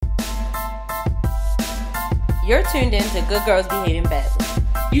You're tuned in to Good Girls Behaving Badly.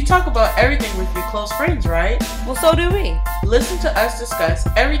 You talk about everything with your close friends, right? Well, so do we. Listen to us discuss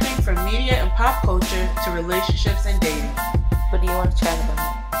everything from media and pop culture to relationships and dating. What do you want to chat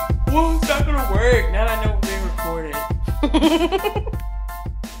about? Well, it's not gonna work now that I know we're being recorded.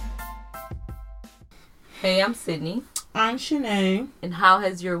 Hey, I'm Sydney. I'm Shanae. And how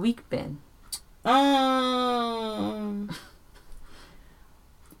has your week been?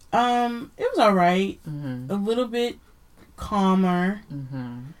 It was alright. Mm-hmm. A little bit calmer.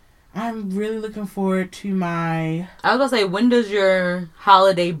 Mm-hmm. I'm really looking forward to my... I was going to say, when does your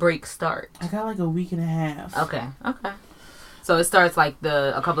holiday break start? I got like a week and a half. Okay. So it starts like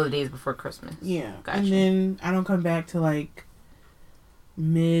a couple of days before Christmas. Yeah. Gotcha. And then I don't come back to like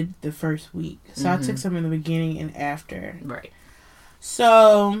mid the first week. So I took some in the beginning and after. Right.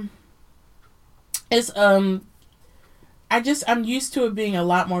 So it's I'm used to it being a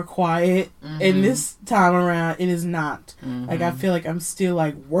lot more quiet, and this time around it is not. Like I feel like I'm still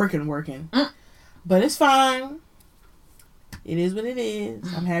like working. But it's fine. It is what it is.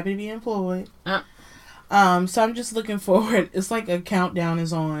 I'm happy to be employed. So I'm just looking forward. It's like a countdown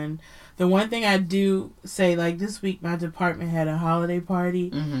is on. The one thing I do say, like this week my department had a holiday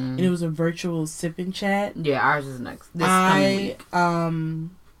party and it was a virtual sip and chat. Yeah, ours is this coming week.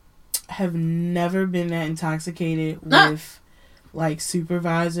 Have never been that intoxicated with like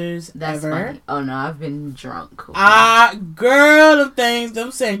supervisors. That's ever. funny. Oh no, I've been drunk. Girl, them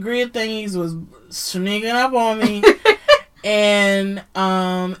sangria thingies was sneaking up on me. And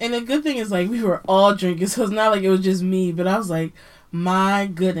the good thing is like we were all drinking, so it's not like it was just me, but I was like, my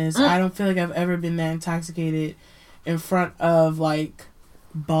goodness, I don't feel like I've ever been that intoxicated in front of like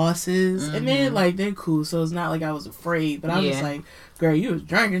bosses, and they're cool, so it's not like I was afraid, but I was like, girl, you was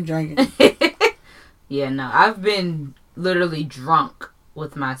drinking. Yeah, no, I've been literally drunk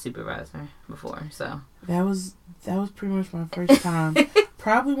with my supervisor before, so that was pretty much my first time.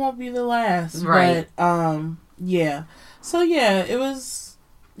 Probably won't be the last, right? But yeah, so yeah,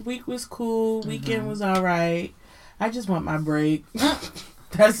 week was cool, weekend was all right. I just want my break.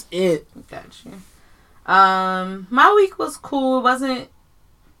 That's it. Gotcha. My week was cool. It wasn't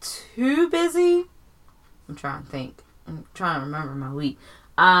too busy. I'm trying to think. I'm trying to remember my week.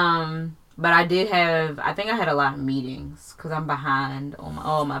 But I think I had a lot of meetings because I'm behind on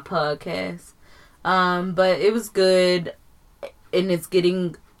all my podcasts. But it was good, and it's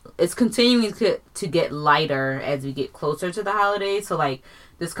continuing to get lighter as we get closer to the holidays. So like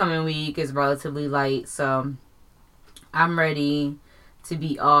this coming week is relatively light, so I'm ready to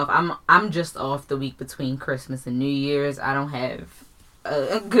be off. I'm just off the week between Christmas and New Year's. I don't have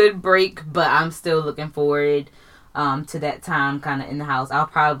a good break, but I'm still looking forward to that time kind of in the house. I'll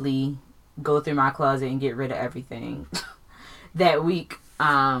probably go through my closet and get rid of everything that week.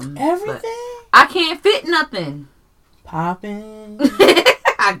 Everything? I can't fit nothing. Popping.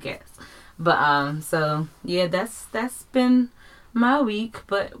 I guess. But so yeah, that's been my week.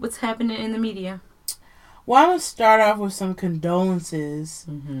 But what's happening in the media? Well, I'm going to start off with some condolences.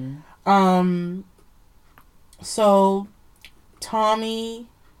 So, Tommy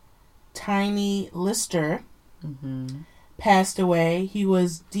Tiny Lister passed away. He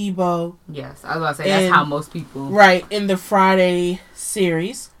was Debo. Yes, I was about to say, that's how most people... Right, in the Friday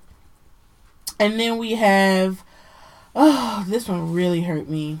series. And then we have... Oh, this one really hurt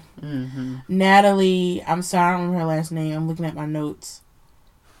me. Natalie, I'm sorry, I don't remember her last name. I'm looking at my notes.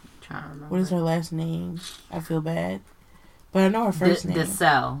 What is her last name? I feel bad. But I know her first name.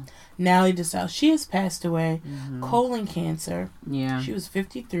 DeSalle. Natalie DeSalle. She has passed away. Colon cancer. Yeah. She was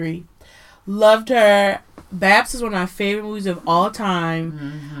 53. Loved her. Babs is one of my favorite movies of all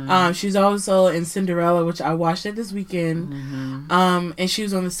time. She's also in Cinderella, which I watched it this weekend. And she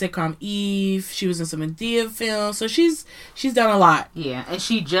was on the sitcom Eve. She was in some Medea films. So she's done a lot. Yeah. And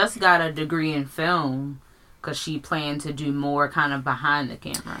she just got a degree in film. Because she planned to do more kind of behind the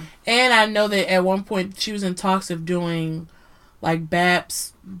camera. And I know that at one point she was in talks of doing like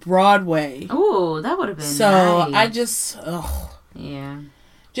Babs Broadway. Ooh, that would have been so nice. I just... Yeah.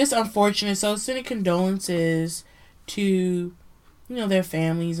 Just unfortunate. So sending condolences to, their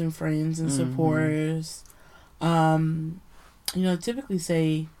families and friends and supporters. Typically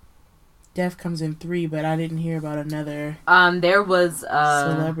say death comes in 3, but I didn't hear about another. There was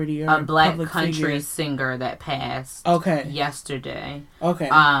a celebrity or a black country figure. Singer that passed. Yesterday.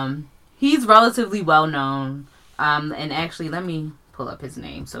 He's relatively well known. And actually, let me pull up his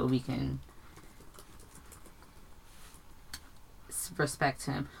name so we can respect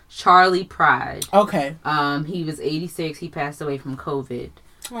him. Charlie Pride. He was 86. He passed away from COVID.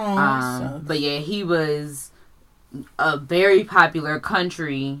 But yeah, he was a very popular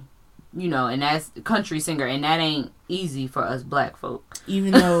country and that's country singer, and that ain't easy for us black folk.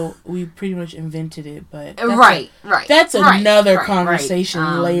 Even though we pretty much invented it, but that's another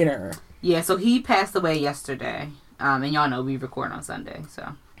conversation later. Yeah, so he passed away yesterday, and y'all know we record on Sunday,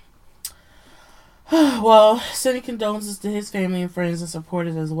 so. Well, sending condolences to his family and friends and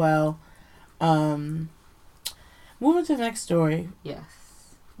supporters as well. Moving to the next story.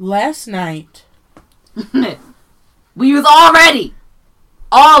 Yes. Last night. We was all ready.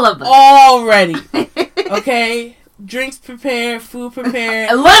 All of us. All ready. Okay? Drinks prepared, food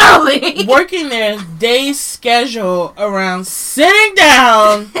prepared. Literally. Working their day's schedule around sitting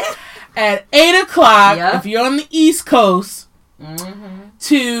down at 8 o'clock, if you're on the East Coast,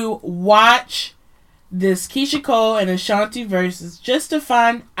 to watch this Keisha Cole and Ashanti versus, just to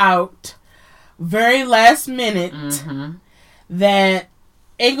find out very last minute that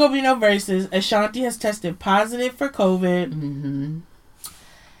ain't gonna be no versus. Ashanti has tested positive for COVID.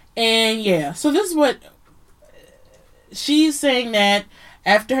 And yeah, so this is what she's saying, that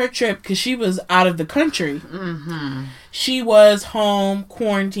after her trip, because she was out of the country, she was home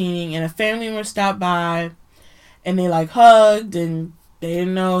quarantining, and a family member stopped by, and they like hugged, and they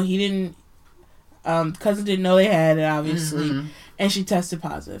didn't know, cousin didn't know they had it, obviously, and she tested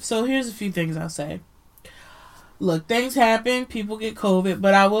positive. So here's a few things I'll say. Look, things happen, people get COVID,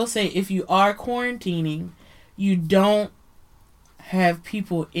 but I will say, if you are quarantining, you don't have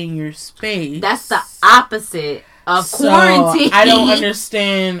people in your space. That's the opposite of quarantine. I don't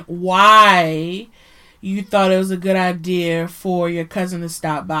understand why you thought it was a good idea for your cousin to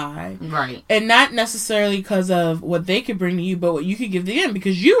stop by. Right. And not necessarily because of what they could bring to you, but what you could give to them,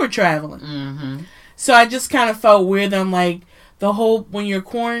 because you were traveling. So I just kind of felt weird. I'm like, when you're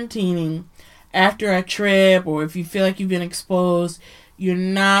quarantining after a trip, or if you feel like you've been exposed, you're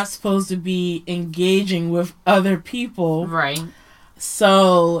not supposed to be engaging with other people. Right.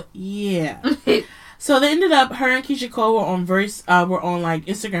 So, yeah. So they ended up, her and Keisha Cole were on like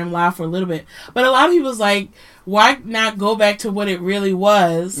Instagram Live for a little bit. But a lot of people was like, why not go back to what it really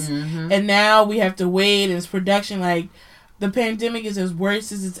was? And now we have to wait, and it's production. Like, the pandemic is as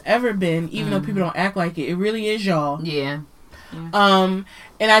worse as it's ever been, even though people don't act like it. It really is, y'all. Yeah. And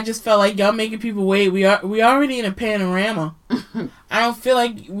I just felt like y'all making people wait. We already in a panorama. I don't feel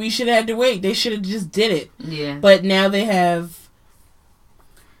like we should have had to wait. They should have just did it. Yeah. But now they have...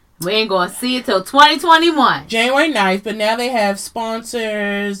 We ain't gonna see it till 2021. January 9th, but now they have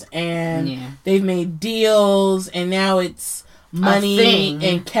sponsors, and they've made deals, and now it's money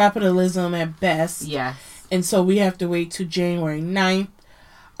and capitalism at best. Yes. And so we have to wait till January 9th.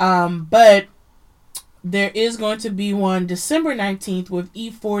 But there is going to be one December 19th with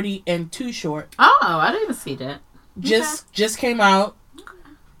E40 and Too Short. Oh, I didn't even see that. Just came out.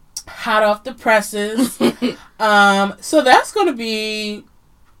 Hot off the presses. So that's going to be...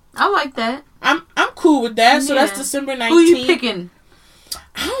 I like that. I'm cool with that. So that's December 19th. Who you picking?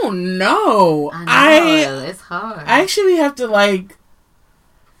 I don't know. I know. It's hard. I actually have to I'm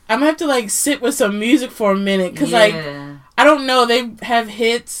gonna have to sit with some music for a minute, because I don't know. They have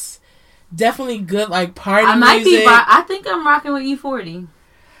hits, definitely good party music. I think I'm rocking with E40.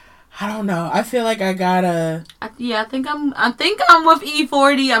 I don't know. I feel like I gotta. I think I'm with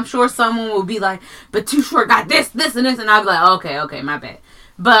E40. I'm sure someone will be like, "But Too Short got this, and this," and I'll be like, "Okay, my bad."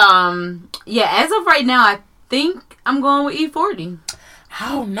 But as of right now, I think I'm going with E40. I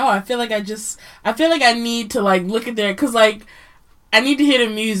don't know. I feel like I need to look at there, because I need to hear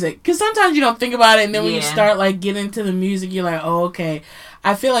the music. Because sometimes you don't think about it, and then when you start getting into the music, you're like, oh, okay.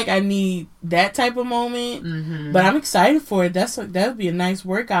 I feel like I need that type of moment. But I'm excited for it. That would be a nice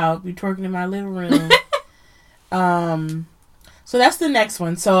workout. Be twerking in my living room. So that's the next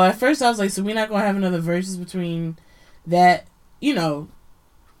one. So at first I was like, so we're not gonna have another versus between that,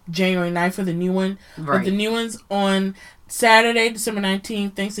 January 9th for the new one. Right. But the new one's on Saturday, December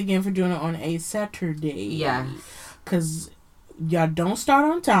 19th. Thanks again for doing it on a Saturday. Yeah. Because y'all don't start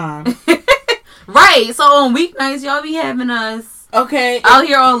on time. Right. So on weeknights, y'all be having us out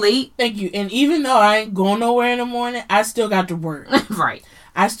here all late. Thank you. And even though I ain't going nowhere in the morning, I still got to work. Right.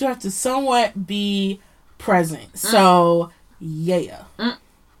 I still have to somewhat be present. So, yeah.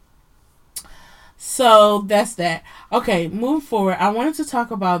 So that's that. Okay, moving forward, I wanted to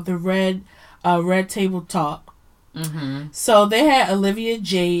talk about the Red Table Talk. So they had Olivia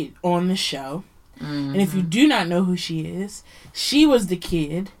Jade on the show. And if you do not know who she is, she was the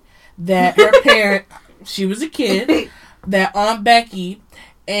kid that her parent, she was a kid that Aunt Becky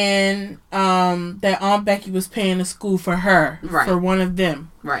was paying the school for her, for one of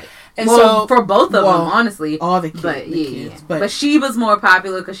them. Right. And so for both of them, honestly. All the kids. But, kids. But she was more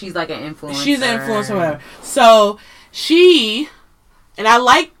popular because she's an influencer. She's an influencer, whatever. So she, and I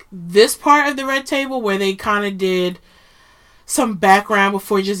like this part of the Red Table where they kind of did some background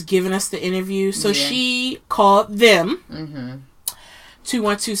before just giving us the interview. So she called them to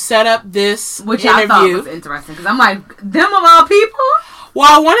want to set up this which interview. I thought was interesting because I'm like, them of all people. Well,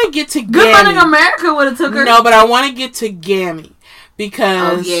 I want to get to Gammy. Good Morning America would have took her. No, but I want to get to Gammy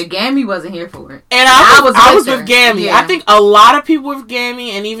because Gammy wasn't here for it, and I was with Gammy. Yeah. I think a lot of people with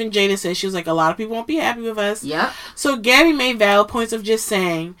Gammy, and even Jada said she was like, a lot of people won't be happy with us. Yep. So Gammy made valid points of just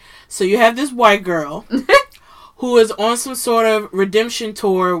saying, so you have this white girl who is on some sort of redemption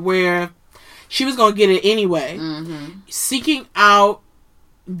tour where she was going to get it anyway, seeking out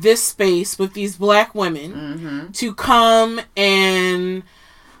this space with these black women to come and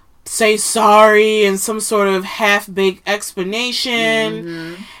say sorry and some sort of half-baked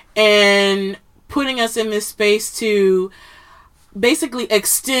explanation and putting us in this space to basically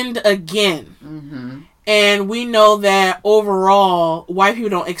extend again. And we know that overall white people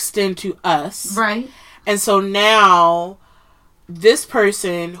don't extend to us, right? And so now this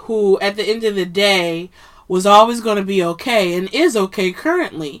person who at the end of the day was always going to be okay and is okay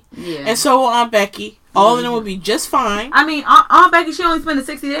currently. Yeah. And so will Aunt Becky. All of them will be just fine. I mean, Aunt Becky, she only spent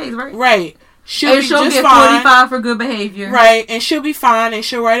 60 days, right? Right. She'll get 45 for good behavior. Right. And she'll be fine and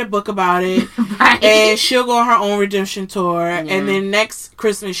she'll write a book about it. Right. And she'll go on her own redemption tour. Yeah. And then next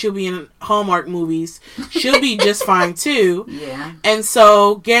Christmas, she'll be in Hallmark movies. She'll be just fine, too. Yeah. And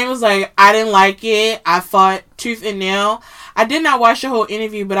so Gang was like, I didn't like it. I fought tooth and nail. I did not watch the whole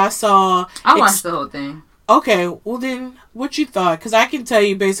interview, but I watched the whole thing. Okay, well then, what you thought? Because I can tell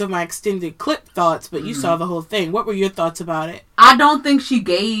you based on my extended clip thoughts, but you saw the whole thing. What were your thoughts about it? I don't think she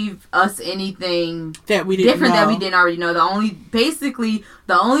gave us anything that we didn't different that we didn't already know. The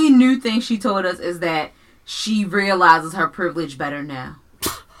only new thing she told us is that she realizes her privilege better now.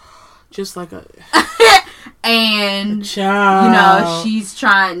 Just like a and child. She's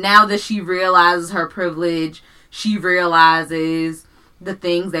trying now that she realizes her privilege. She realizes the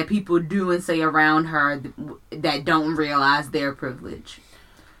things that people do and say around her that don't realize their privilege.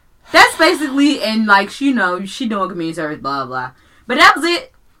 That's basically, and she doing community service, blah, blah. But that was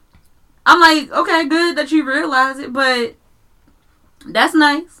it. I'm like, okay, good that you realize it, but that's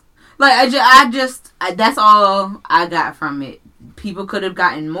nice. That's all I got from it. People could have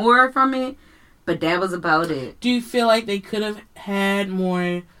gotten more from it, but that was about it. Do you feel like they could have had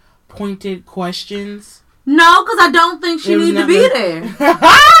more pointed questions? No, because I don't think she needed to be there.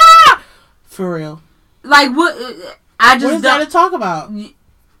 For real. Like, what? What is there to talk about?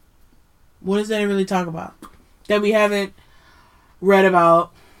 What is there to really talk about? That we haven't read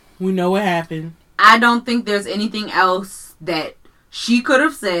about. We know what happened. I don't think there's anything else that she could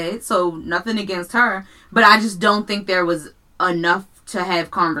have said, so nothing against her. But I just don't think there was enough to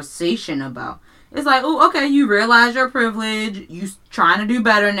have conversation about. It's like, oh, okay, you realize your privilege. You trying to do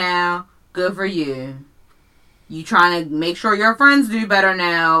better now. Good for you. You trying to make sure your friends do better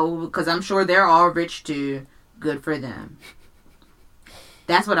now, because I'm sure they're all rich too. Good for them.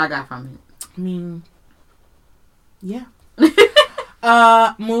 That's what I got from it. I mean, yeah.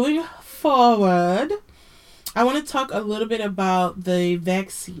 Moving forward, I want to talk a little bit about the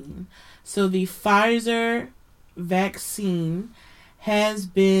vaccine. So the Pfizer vaccine has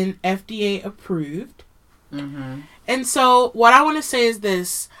been FDA approved. And so what I want to say is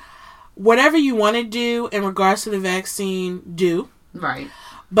this. Whatever you want to do in regards to the vaccine, do. Right.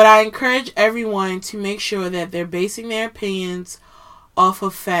 But I encourage everyone to make sure that they're basing their opinions off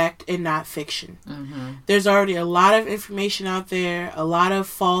of fact and not fiction. There's already a lot of information out there, a lot of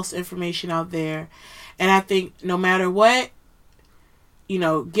false information out there. And I think no matter what,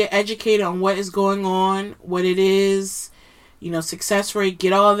 get educated on what is going on, what it is, success rate,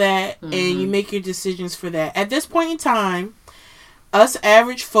 get all that, and you make your decisions for that. At this point in time, us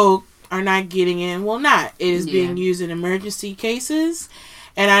average folk are not getting in. Well, not. It is being used in emergency cases.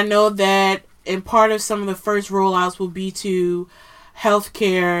 And I know that in part of some of the first rollouts will be to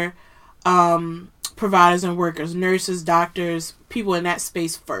healthcare providers and workers, nurses, doctors, people in that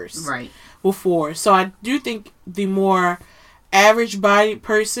space first. Right. Before. So I do think the more average bodied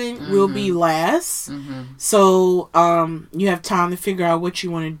person will be last. So you have time to figure out what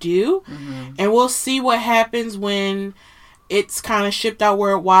you want to do. And we'll see what happens when it's kind of shipped out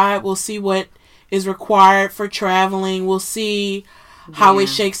worldwide. We'll see what is required for traveling. We'll see how it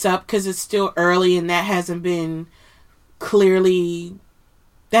shakes up because it's still early and that hasn't been cleared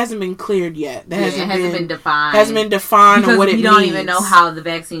yet. That hasn't been defined. Hasn't been defined on what it means. We don't even know how the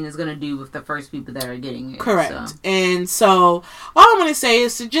vaccine is going to do with the first people that are getting it. Correct. So. And so all I'm going to say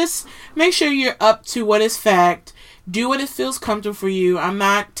is to just make sure you're up to what is fact. Do what it feels comfortable for you. I'm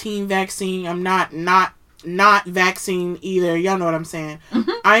not team vaccine. I'm not not vaccine either. Y'all know what I'm saying.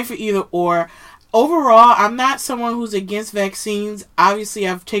 Mm-hmm. I ain't for either or. Overall, I'm not someone who's against vaccines. Obviously,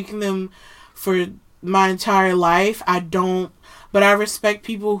 I've taken them for my entire life. But I respect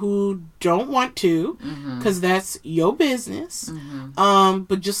people who don't want to, because that's your business. Mm-hmm.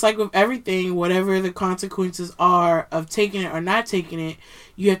 But just like with everything, whatever the consequences are of taking it or not taking it,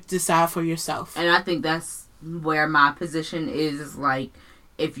 you have to decide for yourself. And I think that's where my position is like,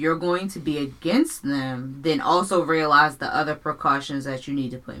 if you're going to be against them, then also realize the other precautions that you need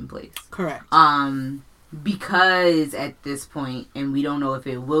to put in place. Correct. Because at this point, and we don't know if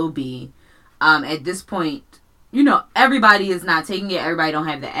it will be, at this point, you know, everybody is not taking it. Everybody don't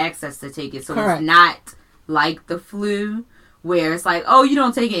have the access to take it. So Correct. It's not like the flu where it's like, oh, you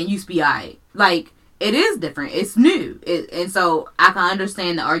don't take it and you be all right. Like, it is different. It's new. And so I can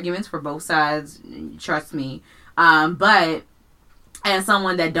understand the arguments for both sides. Trust me. But as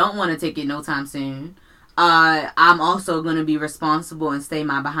someone that don't want to take it no time soon, I'm also going to be responsible and stay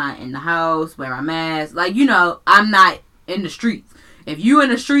my behind in the house, wear my mask. Like, you know, I'm not in the streets. If you in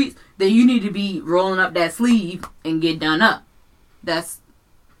the streets, then you need to be rolling up that sleeve and get done up. That's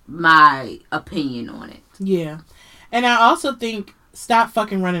my opinion on it. Yeah. And I also think stop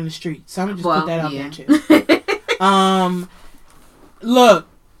fucking running the streets. So I'm going to just put that out there too. Look,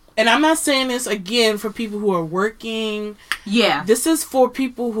 and I'm not saying this again for people who are working. Yeah. This is for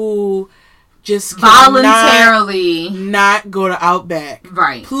people who just voluntarily not go to Outback.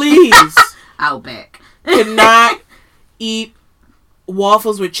 Right. Please. Outback. Cannot eat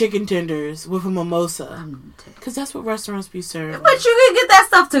waffles with chicken tenders with a mimosa. Because that's what restaurants be serving. But you can get that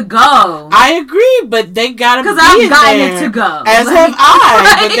stuff to go. I agree, but they gotta be there. Because I've gotten it to go. As have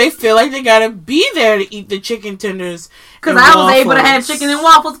I. Right? But they feel like they gotta be there to eat the chicken tenders. Because I was able to have chicken and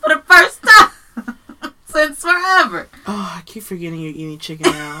waffles for the first time. Since forever. Oh, I keep forgetting you're eating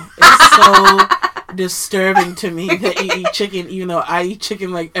chicken now. It's so disturbing to me that you eat chicken, even though I eat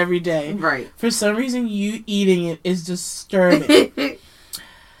chicken like every day. Right. For some reason, you eating it is disturbing.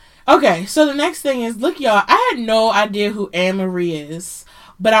 Okay, so the next thing is, look, y'all, I had no idea who Anne Marie is,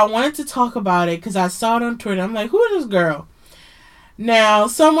 but I wanted to talk about it because I saw it on Twitter. I'm like, who is this girl? Now,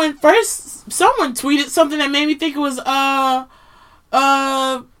 someone tweeted something that made me think it was,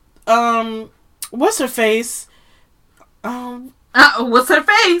 what's her face? What's her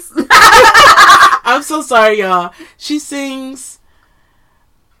face? I'm so sorry, y'all. She sings.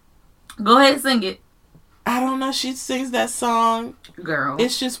 Go ahead and sing it. I don't know. She sings that song. Girl.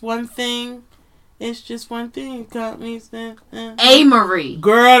 It's just one thing. It's just one thing. Got me. A. Marie.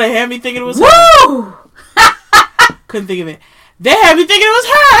 Girl, they had me thinking it was Woo! her. Couldn't think of it. They had me thinking it was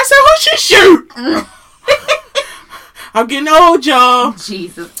her. I said, who she shoot? I'm getting old, y'all.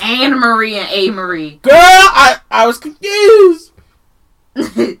 Jesus. Anne Marie and A. Marie. Girl, I was confused.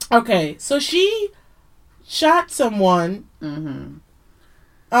 Okay, so she shot someone. Mm-hmm.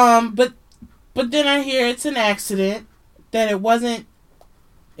 But then I hear it's an accident, that it wasn't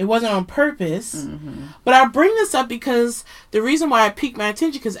on purpose. Mm-hmm. But I bring this up because the reason why I piqued my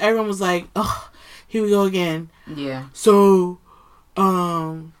attention, because everyone was like, oh, here we go again. Yeah. So,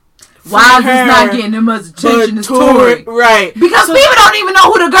 why is this not getting as much attention as Tory? Right. Because people don't even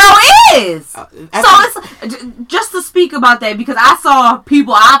know who the girl is. So it's just to speak about that, because I saw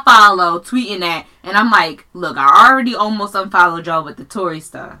people I follow tweeting that, and I'm like, look, I already almost unfollowed y'all with the Tory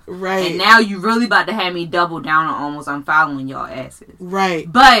stuff. Right. And now you really about to have me double down on almost unfollowing y'all asses.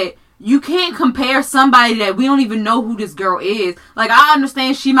 Right. But you can't compare somebody that we don't even know who this girl is. Like, I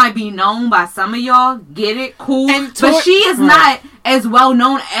understand she might be known by some of y'all. Get it? Cool. But she is not as well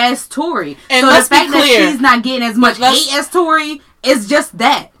known as Tory. And so the fact that she's not getting as much hate as Tory is just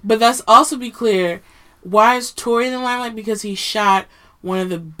that. But let's also be clear. Why is Tory in the limelight? Because he shot one of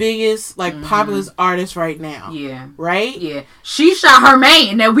the biggest, populist artists right now. Yeah. Right? Yeah. She shot her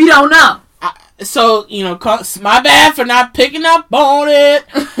man that we don't know. So, my bad for not picking up on it.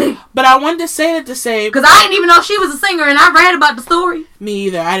 But I wanted to say that to say... Because I didn't even know she was a singer, and I read about the story. Me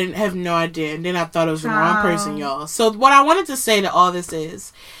either. I didn't have no idea. And then I thought it was the wrong person, y'all. So what I wanted to say to all this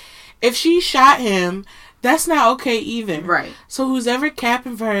is, if she shot him, that's not okay either. Right. So who's ever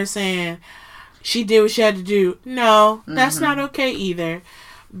capping for her saying she did what she had to do, no, that's not okay either.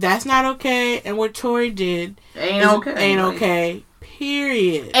 That's not okay. And what Tory did ain't okay.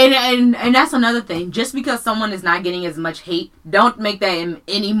 Period. And that's another thing. Just because someone is not getting as much hate, don't make that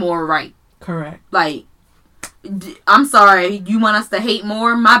any more right. Correct. Like, I'm sorry, you want us to hate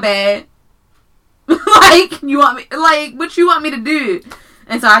more? My bad. You want me, what you want me to do?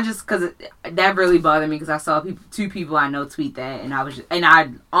 And so because that really bothered me, because I saw two people I know tweet that, and I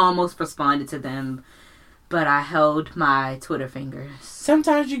almost responded to them But I held my Twitter fingers.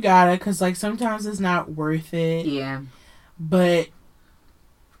 Sometimes you gotta, because, like, sometimes it's not worth it. Yeah. But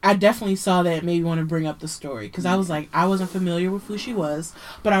I definitely saw that, made me want to bring up the story. Because I was like, I wasn't familiar with who she was.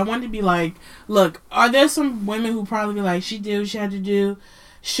 But I wanted to be like, look, are there some women who probably be like, she did what she had to do?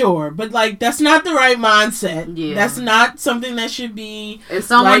 Sure. But, like, that's not the right mindset. Yeah. That's not something that should be... If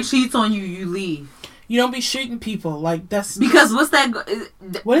someone like, cheats on you, you leave. You don't be shooting people. Like, that's... Because what's that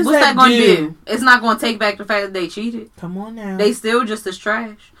going to do? It's not going to take back the fact that they cheated. Come on now. They still just as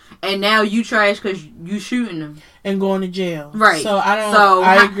trash. And now you trash because you shooting them. And going to jail. Right. So,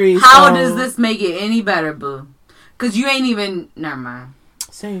 I agree. How does this make it any better, boo? Because you ain't even... Never mind.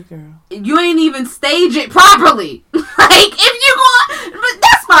 Say it, girl. You ain't even stage it properly. Like, if you going... But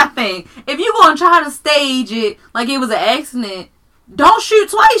that's my thing. If you going to try to stage it like it was an accident, don't shoot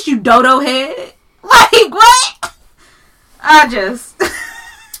twice, you dodo head. Like, what? I just...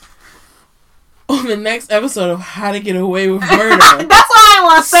 On the next episode of How to Get Away with Murder... That's why I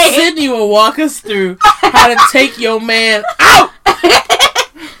want to say Sydney will walk us through how to take your man out.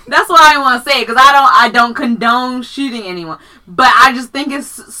 That's why I want to say it, because I don't condone shooting anyone. But I just think it's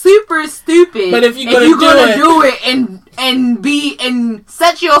super stupid. But if you're gonna do it and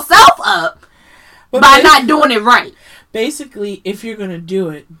set yourself up by not doing it right. Basically, if you're gonna do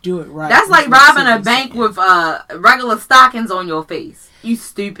it right. That's like robbing a bank with regular stockings on your face. You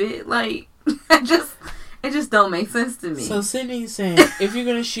stupid. Like, it just don't make sense to me. So Sydney's saying, if you're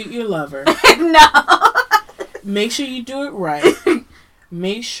gonna shoot your lover, no, make sure you do it right.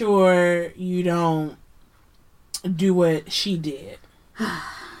 Make sure you don't do what she did.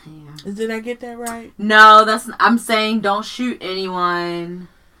 Yeah. Did I get that right? No, I'm saying don't shoot anyone.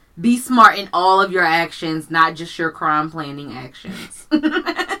 Be smart in all of your actions, not just your crime planning actions.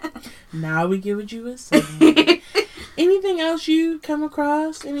 Now we get what you were saying. Anything else you come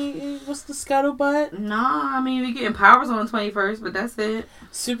across? What's the scuttlebutt? No, I mean, we getting powers on the 21st, but that's it.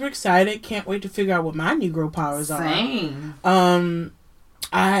 Super excited. Can't wait to figure out what my Negro powers are. Same.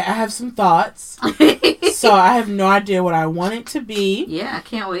 I have some thoughts. So I have no idea what I want it to be. Yeah, I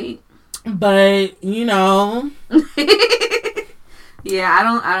can't wait. But, you know... Yeah,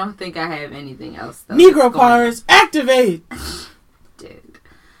 I don't think I have anything else. Though, Negro powers, activate! Dude.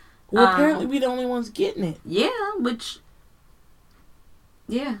 Well, apparently we the only ones getting it. Yeah.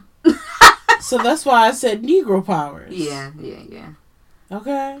 So that's why I said Negro powers. Yeah.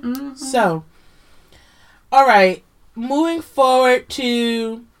 Okay? Mm-hmm. So, alright. Moving forward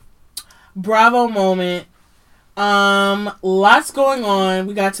to Bravo moment. Lots going on.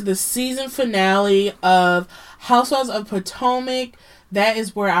 We got to the season finale of Housewives of Potomac. That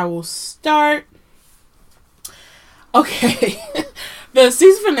is where I will start. Okay. The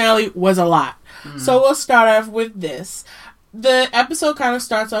season finale was a lot. So we'll start off with this. The episode kind of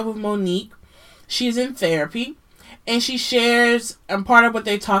starts off with Monique. She's in therapy. And she shares, and part of what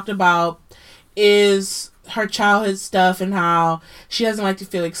they talked about is her childhood stuff and how she doesn't like to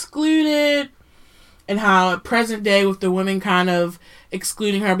feel excluded. And how at present day with the women kind of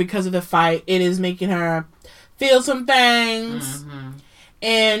excluding her because of the fight, it is making her feel some things. Mm-hmm.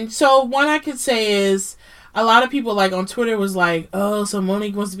 And so one I could say is a lot of people like on Twitter was like, oh, so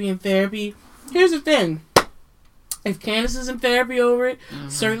Monique wants to be in therapy. Here's the thing. If Candace is in therapy over it,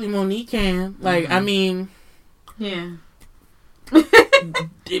 certainly Monique can. Like, I mean... Yeah.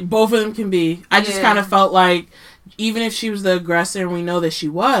 Both of them can be. I just kind of felt like even if she was the aggressor and we know that she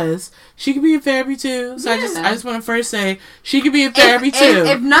could be in therapy too. So I just want to first say she could be in therapy too.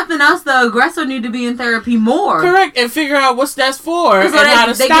 If nothing else, the aggressor need to be in therapy more. Correct. And figure out what that's for and how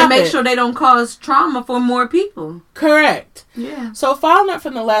to stop it. They can make sure they don't cause trauma for more people. Correct. Yeah. So following up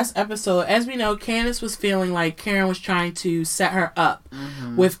from the last episode, as we know, Candace was feeling like Karen was trying to set her up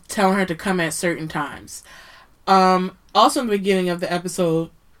with telling her to come at certain times. Also in the beginning of the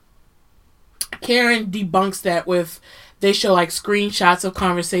episode, Karen debunks that with, they show like screenshots of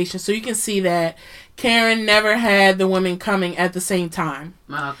conversations. So you can see that Karen never had the women coming at the same time.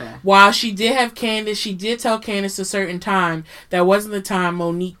 Okay. While she did have Candace, she did tell Candace a certain time that wasn't the time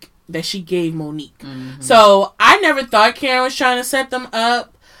that she gave Monique. Mm-hmm. So I never thought Karen was trying to set them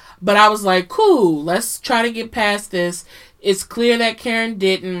up, but I was like, cool, let's try to get past this. It's clear that Karen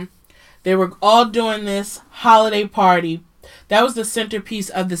didn't. They were all doing this holiday party. That was the centerpiece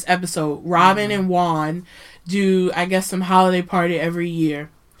of this episode. Robin and Juan do, I guess, some holiday party every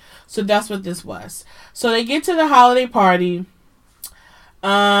year. So that's what this was. So they get to the holiday party.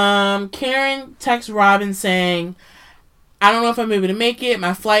 Karen texts Robin saying, I don't know if I'm able to make it.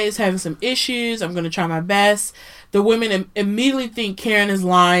 My flight is having some issues. I'm going to try my best. The women immediately think Karen is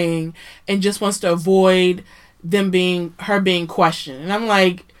lying and just wants to avoid her being questioned. And I'm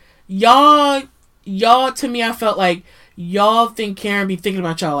like, y'all y'all, to me, I felt like y'all think Karen be thinking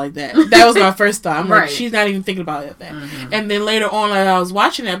about y'all like that. That was my first thought. I'm like, she's not even thinking about it like that. Mm-hmm. And then later on, like, I was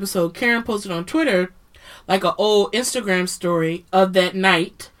watching the episode, Karen posted on Twitter like an old Instagram story of that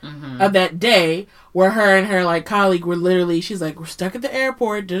night, of that day, where her and her like colleague were literally, she's like, we're stuck at the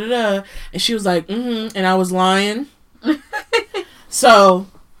airport, da-da-da. And she was like, and I was lying. So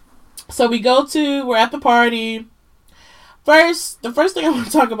we're at the party. The first thing I want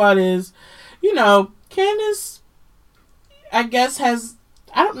to talk about is, Candace, I guess,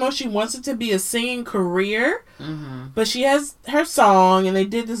 I don't know if she wants it to be a singing career, but she has her song, and they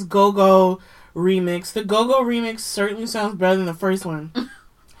did this Go-Go remix. The Go-Go remix certainly sounds better than the first one.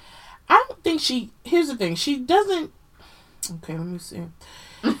 I don't think here's the thing, she doesn't, okay, let me see.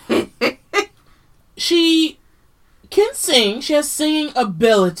 She can sing, she has singing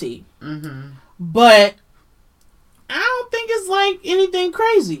ability, but I don't think it's like anything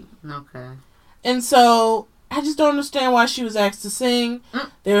crazy. Okay. And so I just don't understand why she was asked to sing.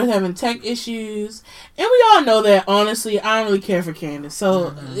 They were having tech issues. And we all know that, honestly, I don't really care for Candace.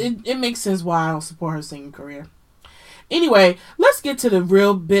 So it makes sense why I don't support her singing career. Anyway, let's get to the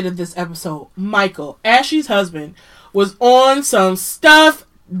real bit of this episode. Michael, Ashley's husband, was on some stuff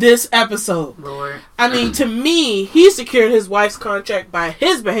this episode. Lord. I mean, to me, he secured his wife's contract by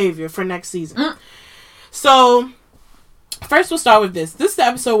his behavior for next season. So, first we'll start with this. This is the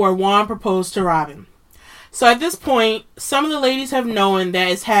episode where Juan proposed to Robin. So at this point, some of the ladies have known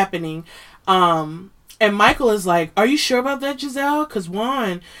that it's happening. And Michael is like, are you sure about that, Giselle? Because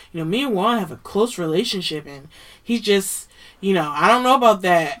Juan, me and Juan have a close relationship. And he's just, I don't know about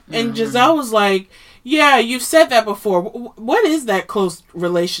that. And Giselle was like, yeah, you've said that before. What is that close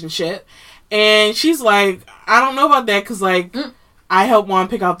relationship? And she's like, I don't know about that because, I helped Juan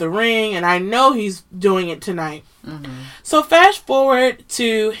pick out the ring. And I know he's doing it tonight. So fast forward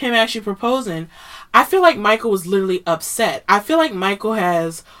to him actually proposing. I feel like Michael was literally upset. I feel like Michael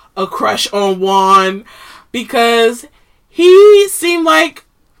has a crush on Juan because he seemed like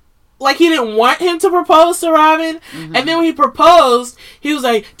he didn't want him to propose to Robin. And then when he proposed, he was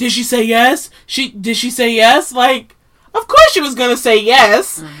like, did she say yes? Did she say yes? Like, of course she was going to say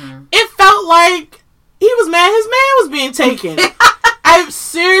yes. It felt like he was mad his man was being taken.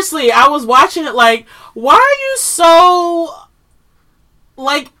 I was watching it like, why are you so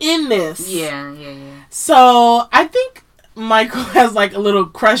in this? Yeah. So I think Michael has a little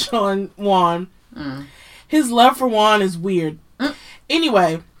crush on Juan. His love for Juan is weird.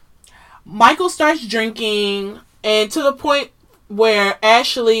 Anyway, Michael starts drinking, and to the point where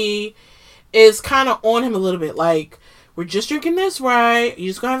Ashley is kind of on him a little bit. Like, we're just drinking this, right? You're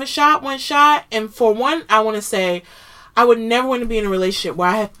just gonna have a shot, one shot. And for one, I want to say, I would never want to be in a relationship where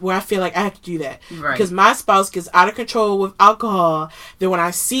I feel like I have to do that. Right. Because my spouse gets out of control with alcohol. Then when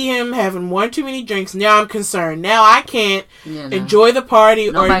I see him having one too many drinks, now I'm concerned. Now I can't enjoy the party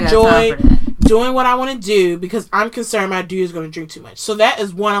or enjoy doing what I want to do because I'm concerned my dude is going to drink too much. So that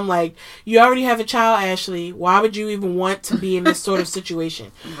is one. I'm like, you already have a child, Ashley. Why would you even want to be in this sort of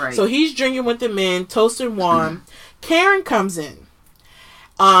situation? Right. So he's drinking with the men, toasting Juan. Karen comes in.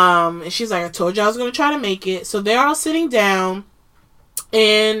 And she's like, I told you I was going to try to make it. So they're all sitting down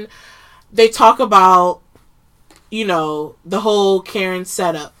and they talk about, the whole Karen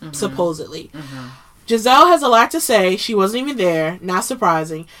setup, supposedly. Giselle has a lot to say. She wasn't even there. Not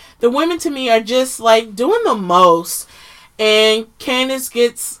surprising. The women to me are just doing the most. And Candace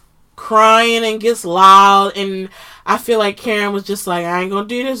gets crying and gets loud. And I feel like Karen was just like, I ain't going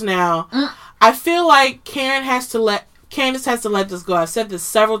to do this now. I feel like Candace has to let this go. I've said this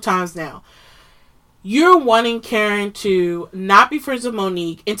several times now. You're wanting Karen to not be friends with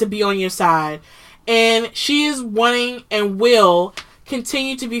Monique and to be on your side. And she is wanting and will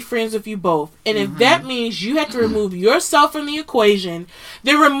continue to be friends with you both. And if that means you have to remove yourself from the equation,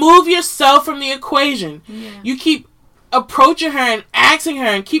 then remove yourself from the equation. Yeah. You keep approaching her and asking her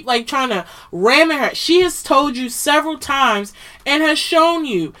and keep trying to ram at her. She has told you several times and has shown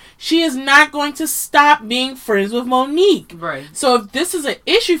you she is not going to stop being friends with Monique. Right. So if this is an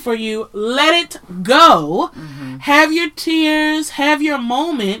issue for you, let it go. Have your tears, have your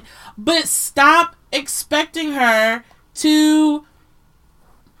moment, but stop expecting her to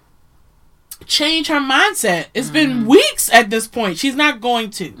change her mindset. It's been weeks at this point. She's not going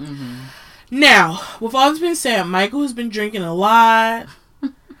to. Now, with all this being said, Michael has been drinking a lot.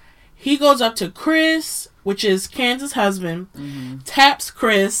 He goes up to Chris, which is Candace's husband, taps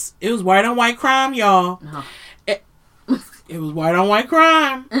Chris. It was white on white crime, y'all. it was white on white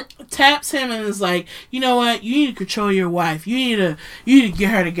crime. Taps him and is like, you know what? You need to control your wife. You need to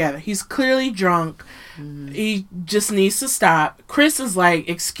get her together. He's clearly drunk. Mm-hmm. He just needs to stop. Chris is like,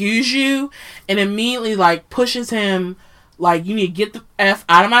 excuse you, and immediately like pushes him like, you need to get the F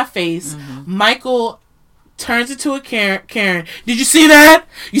out of my face. Mm-hmm. Michael turns into a Karen. Did you see that?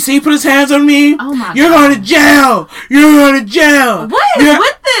 You see he put his hands on me? Oh my You're God. going to jail. You're going to jail. What is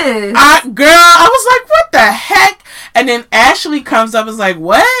with this? I was like, what the heck? And then Ashley comes up and is like,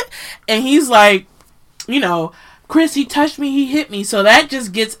 what? And he's like, you know, Chris, he touched me, he hit me. So that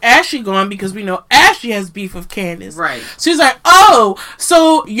just gets Ashley going because we know Ashley has beef with Candace. Right. So he's like, oh,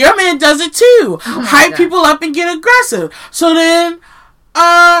 so your man does it too. Oh Hype people up and get aggressive. So then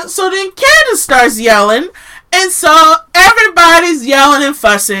Candace starts yelling. And so everybody's yelling and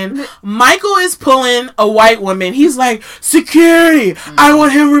fussing. Michael is pulling a white woman. He's like, security, I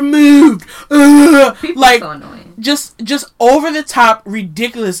want him removed. Like, so annoying. Just over the top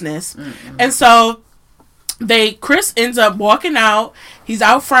ridiculousness. Mm-hmm. And so Chris ends up walking out. He's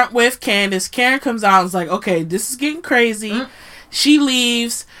out front with Candace. Karen comes out and is like, okay, this is getting crazy. Mm-hmm. She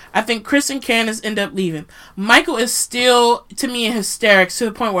leaves. I think Chris and Candace end up leaving. Michael is still, to me, in hysterics to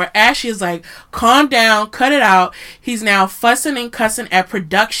the point where Ashley is like, calm down, cut it out. He's now fussing and cussing at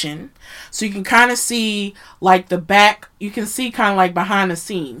production. So you can kind of see, like, the back, you can see kind of like behind the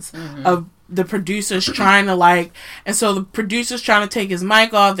scenes of the producers trying to like, and so the producers trying to take his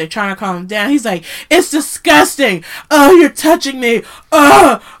mic off. They're trying to calm him down. He's like, it's disgusting. Oh, you're touching me.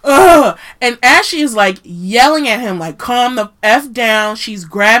 And Ashley is like yelling at him, like, calm the F down. She's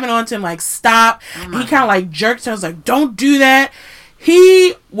grabbing onto him, like, stop. And he kind of like jerks her. I was like, don't do that.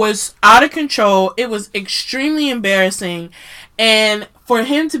 He was out of control. It was extremely embarrassing. And for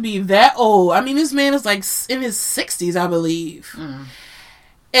him to be that old, I mean, this man is like in his 60s, I believe. Mm.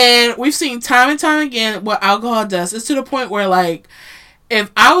 And we've seen time and time again what alcohol does. It's to the point where, like,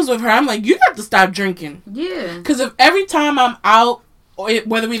 if I was with her, I'm like, you got to stop drinking. Yeah. Because if every time I'm out,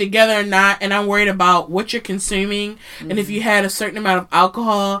 whether we together or not, and I'm worried about what you're consuming, and if you had a certain amount of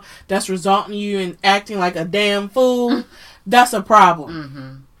alcohol that's resulting in you in acting like a damn fool, that's a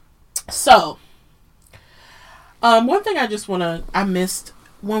problem. So, one thing I missed,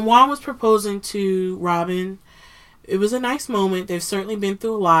 when Juan was proposing to Robin, it was a nice moment. They've certainly been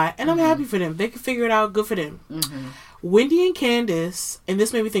through a lot, and I'm happy for them. They can figure it out. Good for them. Wendy and Candace, and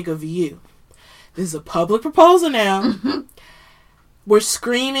this made me think of you. This is a public proposal now. We're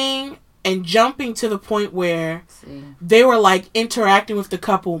screaming and jumping to the point where they were like interacting with the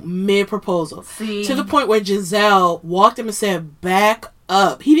couple mid-proposal. To the point where Giselle walked him and said, back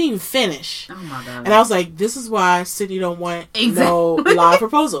up. He didn't even finish. Oh my God. And I was like, this is why Sydney don't want no live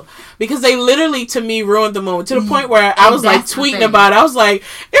proposal. Because they literally, to me, ruined the moment. To the point where I was like tweeting about it. I was like,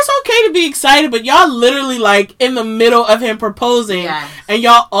 it's okay to be excited, but y'all literally like in the middle of him proposing and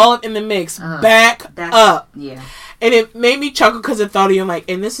y'all all in the mix. Back up. Yeah. And it made me chuckle because it thought of you. I'm like,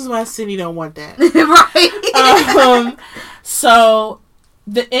 and this is why Sydney don't want that. Right. So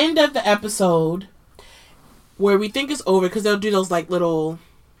the end of the episode, where we think it's over, because they'll do those like little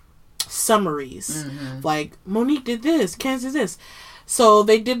summaries, like Monique did this, Candace did this. So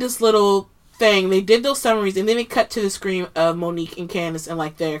they did this little thing. They did those summaries, and then it cut to the screen of Monique and Candace and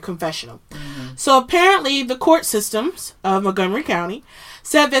like their confessional. So apparently, the court systems of Montgomery County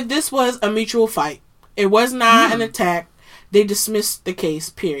said that this was a mutual fight. It was not an attack. They dismissed the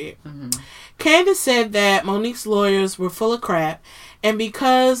case. Period. Candace said that Monique's lawyers were full of crap. And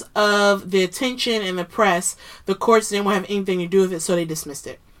because of the attention and the press, the courts didn't want to have anything to do with it, so they dismissed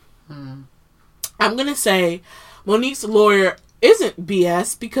it. I'm going to say Monique's lawyer isn't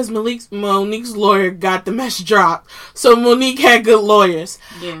BS because Monique's lawyer got the mess dropped. So Monique had good lawyers.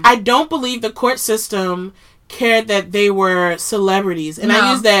 Yeah. I don't believe the court system cared that they were celebrities. And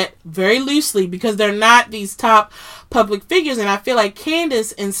I use that very loosely because they're not these top public figures. And I feel like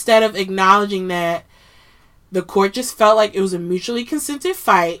Candace, instead of acknowledging that the court just felt like it was a mutually consented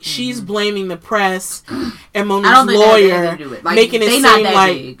fight, she's blaming the press and Monique's lawyer, making it seem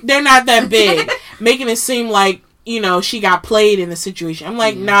like they're not that big, making it seem like, you know, she got played in the situation. I'm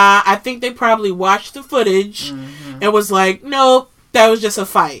like, nah, I think they probably watched the footage and was like, nope, that was just a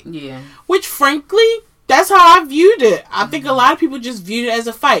fight. Yeah. Which, frankly, that's how I viewed it. I think a lot of people just viewed it as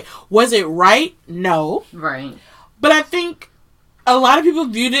a fight. Was it right? No. Right. But I think a lot of people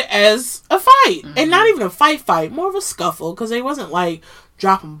viewed it as a fight. And not even a fight, more of a scuffle, because they wasn't like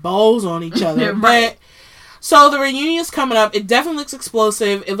dropping balls on each other. Right. But so the reunion's coming up. It definitely looks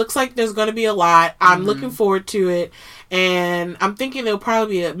explosive. It looks like there's going to be a lot. I'm looking forward to it. And I'm thinking there'll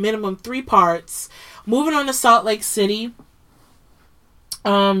probably be a minimum 3 parts. Moving on to Salt Lake City.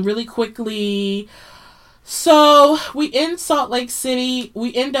 Really quickly, So we in Salt Lake City.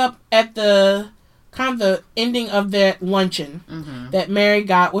 We end up at the kind of the ending of their luncheon that Mary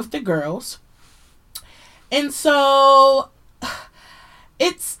got with the girls. And so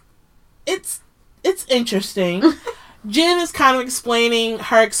it's interesting. Jen is kind of explaining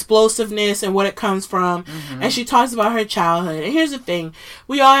her explosiveness and what it comes from. And she talks about her childhood. And here's the thing.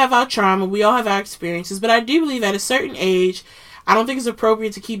 We all have our trauma. We all have our experiences. But I do believe at a certain age, I don't think it's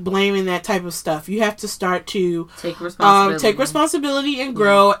appropriate to keep blaming that type of stuff. You have to start to take responsibility and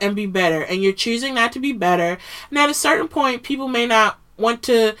grow and be better. And you're choosing not to be better. And at a certain point, people may not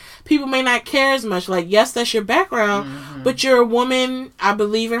care as much. Like, yes, that's your background, but you're a woman, I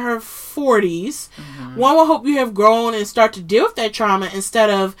believe, in her 40s. One will hope you have grown and start to deal with that trauma instead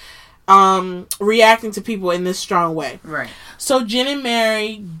of reacting to people in this strong way. Right. So Jen and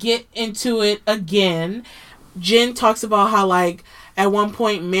Mary get into it again. Jen talks about how, like, at one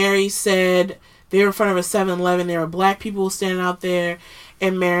point Mary said they were in front of a 7-Eleven. There were black people standing out there.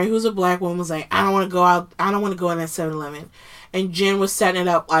 And Mary, who's a black woman, was like, I don't want to go out. I don't want to go in that 7-Eleven. And Jen was setting it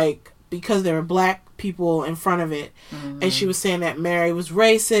up, like, because there were black people in front of it. And she was saying that Mary was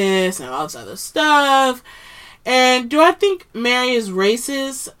racist and all this other stuff. And do I think Mary is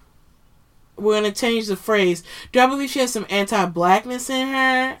racist? We're going to change the phrase. Do I believe she has some anti-blackness in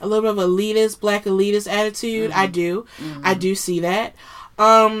her? A little bit of elitist, black elitist attitude? I do. I do see that.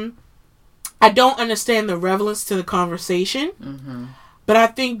 I don't understand the relevance to the conversation. But I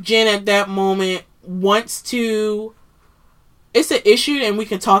think Jen at that moment wants to... It's an issue and we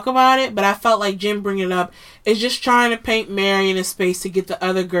can talk about it, but I felt like Jen bringing it up is just trying to paint Mary in a space to get the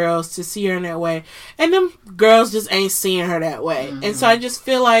other girls to see her in that way. And them girls just ain't seeing her that way. And so I just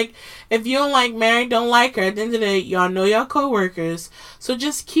feel like if you don't like Mary, don't like her. At the end of the day, y'all know y'all co-workers. So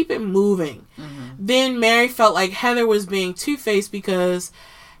just keep it moving. Then Mary felt like Heather was being two-faced because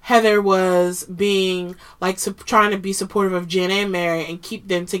Heather was being like trying to be supportive of Jen and Mary and keep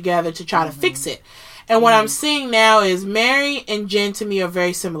them together to try to fix it. And what I'm seeing now is Mary and Jen, to me, are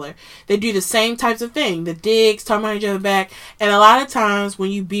very similar. They do the same types of thing. The digs, talking behind each other back. And a lot of times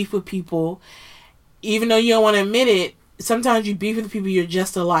when you beef with people, even though you don't want to admit it, sometimes you beef with people you're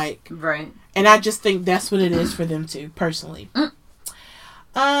just alike. Right. And I just think that's what it is for them too, personally.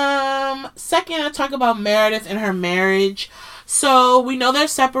 Second, I talk about Meredith and her marriage. So we know they're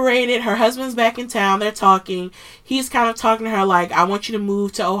separated. Her husband's back in town. They're talking. He's kind of talking to her like, I want you to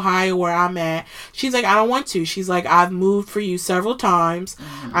move to Ohio where I'm at. She's like, I don't want to. She's like, I've moved for you several times.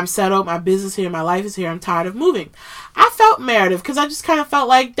 I'm settled. My business here. My life is here. I'm tired of moving. I felt Meredith because I just kind of felt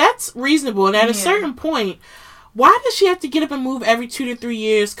like that's reasonable. And at a certain point, why does she have to get up and move every 2 to 3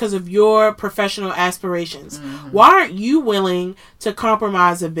 years because of your professional aspirations? Why aren't you willing to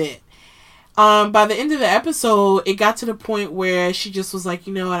compromise a bit? By the end of the episode, it got to the point where she just was like,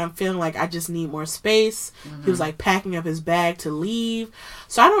 you know what, I'm feeling like I just need more space. He was like packing up his bag to leave.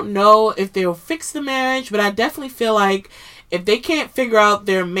 So I don't know if they'll fix the marriage, but I definitely feel like if they can't figure out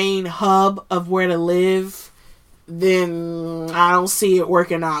their main hub of where to live, then I don't see it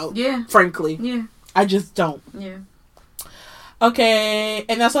working out. Yeah. Frankly. Yeah. I just don't. Yeah. Okay,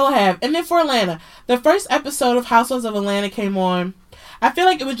 and that's all I have. And then for Atlanta, the first episode of Housewives of Atlanta came on. I feel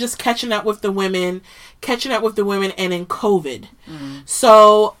like it was just catching up with the women and in COVID.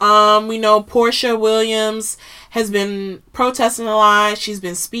 So, we know Portia Williams has been protesting a lot. She's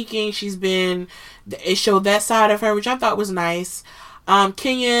been speaking. It showed that side of her, which I thought was nice.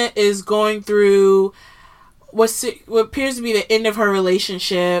 Kenya is going through what appears to be the end of her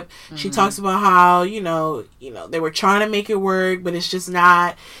relationship. She talks about how, you know, they were trying to make it work, but it's just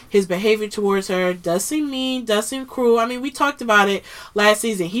not. His behavior towards her does seem mean, does seem cruel. I mean, we talked about it last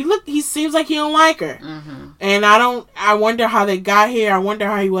season. He seems like he don't like her. And I wonder how they got here. I wonder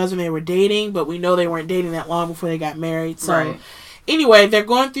how he was when they were dating, but we know they weren't dating that long before they got married. So anyway, they're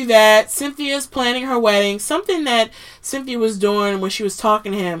going through that. Cynthia's planning her wedding. Something that Cynthia was doing when she was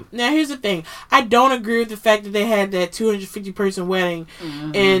talking to him. Now, here's the thing. I don't agree with the fact that they had that 250-person wedding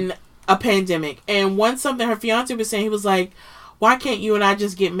in a pandemic. And something her fiancé was saying, he was like, why can't you and I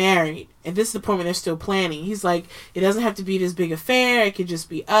just get married? And this is the point where they're still planning. He's like, it doesn't have to be this big affair. It could just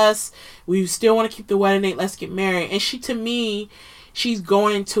be us. We still want to keep the wedding date. Let's get married. And to me, she's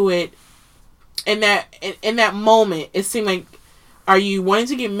going into it in that moment. It seemed like, are you wanting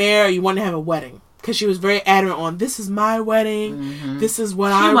to get married or you want to have a wedding? Because she was very adamant on, this is my wedding. This is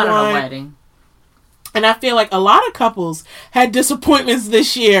what I want. She wanted a wedding. And I feel like a lot of couples had disappointments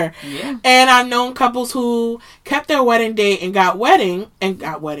this year. Yeah. And I've known couples who kept their wedding date and got married,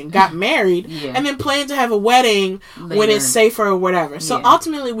 Yeah. and then planned to have a wedding Later. when it's safer or whatever. So Yeah.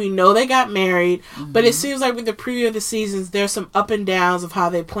 ultimately, we know they got married, but it seems like with the preview of the seasons, there's some up and downs of how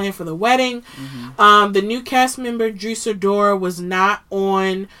they plan for the wedding. The new cast member, Drew Sidora, was not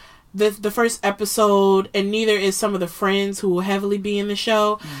on the first episode, and neither is some of the friends who will heavily be in the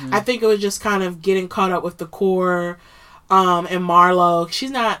show. I think it was just kind of getting caught up with the core, and Marlo.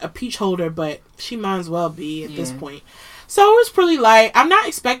 She's not a peach holder, but she might as well be at this point. So it was pretty light. I'm not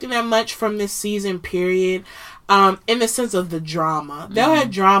expecting that much from this season, period, in the sense of the drama. They'll have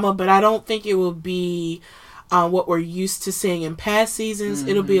drama, but I don't think it will be what we're used to seeing in past seasons.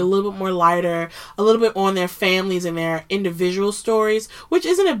 It'll be a little bit more lighter, a little bit on their families and their individual stories, which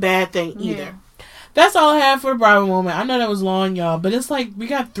isn't a bad thing either. That's all I have for Bravo Moment. I know that was long, y'all, but it's like we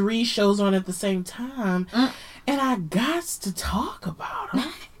got 3 shows on at the same time, and I got to talk about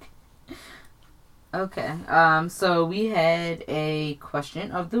them. Okay. So we had a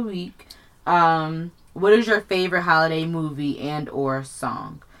question of the week. What is your favorite holiday movie and or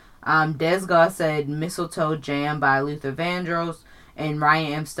song? Des Goss said Mistletoe Jam by Luther Vandross, and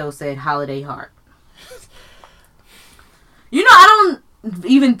Ryan M. Stowe said Holiday Heart. You know, I don't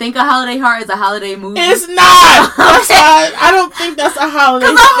even think a Holiday Heart is a holiday movie. It's not! I don't think that's a holiday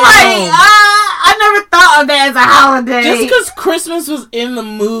film. I'm like, I never thought of that as a holiday. Just because Christmas was in the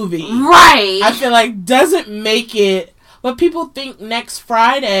movie. Right. I feel like doesn't make it... But people think Next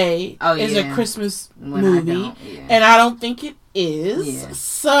Friday is a Christmas movie. And I don't think it is. Yeah.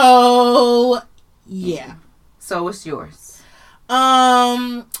 So, yeah. So, what's yours?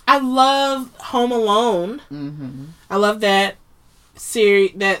 I love Home Alone. I love that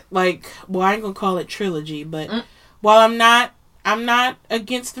series, that, like, well, I ain't gonna call it trilogy, but while I'm not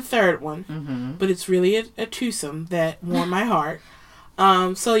against the third one, but it's really a twosome that warmed my heart.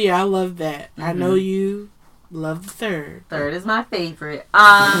 So yeah, I love that. I know you love the third. Third is my favorite.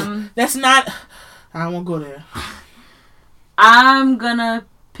 That's not... I won't go there. I'm gonna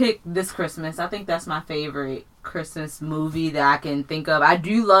pick This Christmas. I think that's my favorite Christmas movie that I can think of. I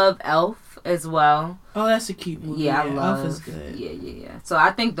do love Elf as well. Oh, that's a cute movie. Yeah, I love Elf is good. Yeah. So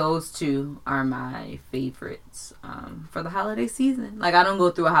I think those two are my favorites for the holiday season. Like, I don't go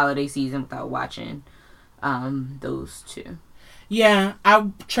through a holiday season without watching those two. Yeah, I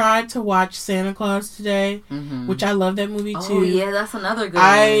tried to watch Santa Claus today, which I love that movie too. Oh yeah, that's another good one.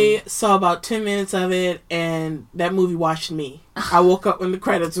 I saw about 10 minutes of it, and that movie watched me. I woke up when the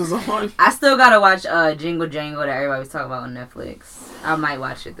credits was on. I still gotta watch Jingle Jangle that everybody was talking about on Netflix. I might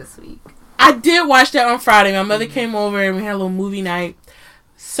watch it this week. I did watch that on Friday. My mother came over and we had a little movie night.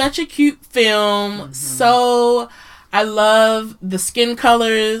 Such a cute film. So I love the skin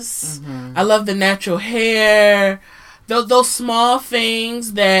colors. I love the natural hair. Those small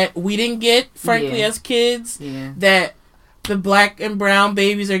things that we didn't get, frankly, as kids, that the black and brown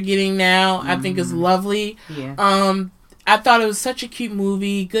babies are getting now, I think is lovely. I thought it was such a cute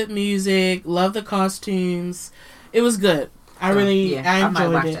movie, good music, love the costumes. It was good. I enjoyed it. I might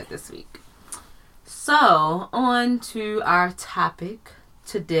watch that this week. So, on to our topic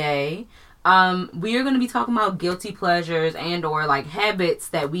today. We are going to be talking about guilty pleasures and or like habits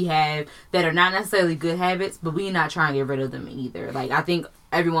that we have that are not necessarily good habits, but we're not trying to get rid of them either. Like, I think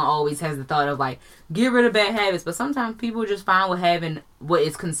everyone always has the thought of like, get rid of bad habits, but sometimes people just fine with having what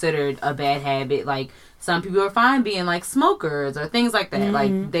is considered a bad habit. Like, some people are fine being like smokers or things like that.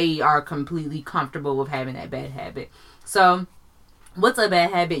 Like, they are completely comfortable with having that bad habit. So, what's a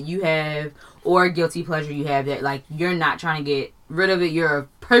bad habit you have or a guilty pleasure you have that like you're not trying to get rid of it, you're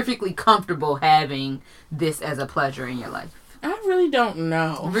perfectly comfortable having this as a pleasure in your life? I really don't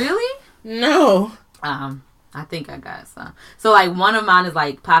know. Really? No. I think I got some. So like one of mine is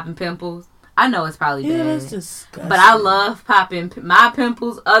like popping pimples. I know it's probably bad. That's disgusting. But I love popping my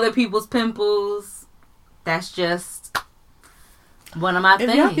pimples, other people's pimples. That's just one of my things.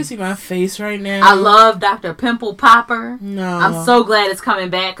 If y'all can see my face right now. I love Dr. Pimple Popper. No. I'm so glad it's coming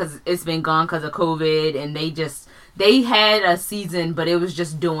back because it's been gone because of COVID. And they had a season, but it was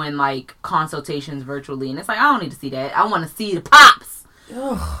just doing like consultations virtually. And it's like, I don't need to see that. I want to see the pops.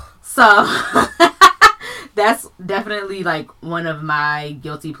 Ugh. So that's definitely like one of my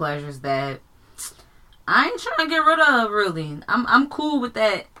guilty pleasures that I ain't trying to get rid of, really. I'm cool with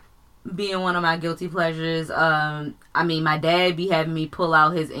that being one of my guilty pleasures. I mean, my dad be having me pull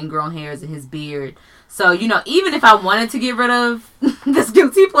out his ingrown hairs and his beard. So, you know, even if I wanted to get rid of this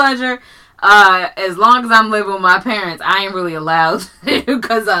guilty pleasure, as long as I'm living with my parents, I ain't really allowed to,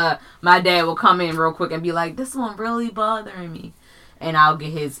 because my dad will come in real quick and be like, this one really bothering me. and I'll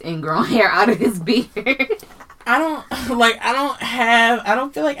get his ingrown hair out of his beard. I don't feel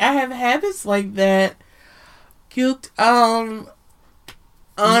like I have habits like that. Honest.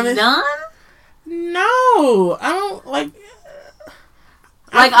 None? No, I don't like.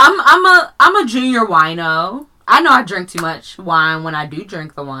 Like I'm a junior wino. I know I drink too much wine when I do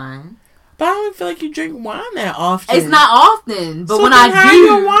drink the wine. But I don't feel like you drink wine that often. It's not often, but so when then I how do, are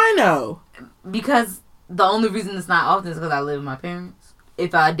you a wino? Because the only reason it's not often is because I live with my parents.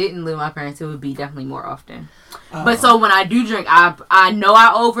 If I didn't live with my parents, it would be definitely more often. Oh. But so when I do drink, I know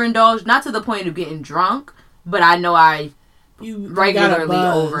I overindulge, not to the point of getting drunk, but I know you regularly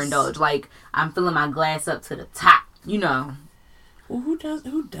overindulge. Like, I'm filling my glass up to the top, you know. Well, who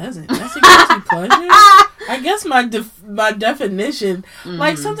doesn't? That's a guilty pleasure. I guess my definition,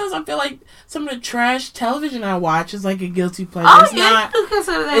 like, sometimes I feel like some of the trash television I watch is like a guilty pleasure. Oh,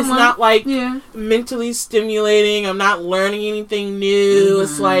 It's not like mentally stimulating. I'm not learning anything new. Mm-hmm.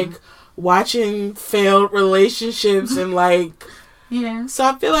 It's like watching failed relationships and like. Yeah. So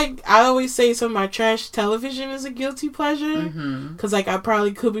I feel like I always say some of my trash television is a guilty pleasure because like I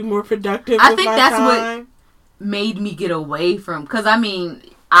probably could be more productive. I think that's what made me get away from, because I mean,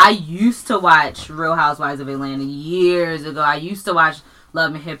 I used to watch Real Housewives of Atlanta years ago. I used to watch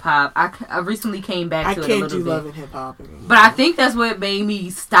Love and Hip Hop. I recently came back to it a little bit. I can't do Love and Hip Hop anymore. But I think that's what made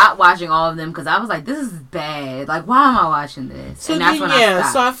me stop watching all of them, because I was like, this is bad. Like, why am I watching this? So and that's then, when I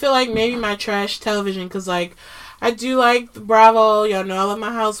stopped. So I feel like maybe my trash television, because like I do like Bravo. Y'all know I love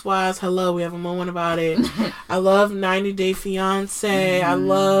my Housewives. Hello, we have a moment about it. I love 90 Day Fiance. I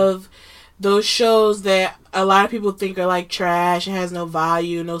love those shows that a lot of people think are like trash. It has no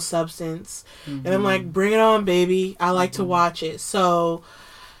value, no substance. And I'm like, bring it on, baby. I like to watch it. So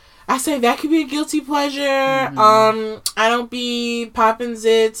I say that could be a guilty pleasure. I don't be popping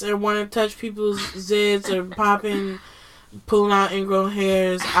zits or want to touch people's zits or pulling out ingrown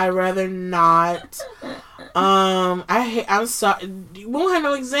hairs. I'd rather not. I'm sorry. You won't have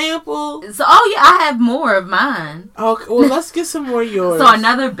no examples. So, I have more of mine. Okay, well, let's get some more of yours. So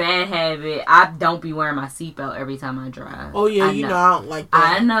another bad habit, I don't be wearing my seatbelt every time I drive. Oh yeah, you know I don't like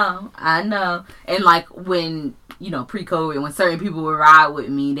that. I know. And like when, pre-COVID, when certain people would ride with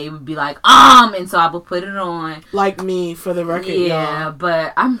me, they would be like, and so I would put it on. Like me, for the record, y'all.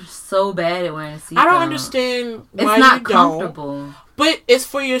 But I'm so bad at wearing a seatbelt. I don't understand why it's not you comfortable. Don't. But it's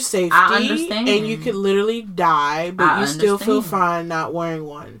for your safety. I understand. And you could literally die, but you still feel fine not wearing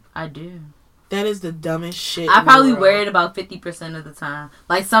one. I do. That is the dumbest shit. I probably wear it about 50% of the time.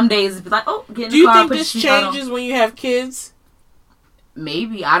 Like some days it'd be like, get in the car. Do you think this changes when you have kids?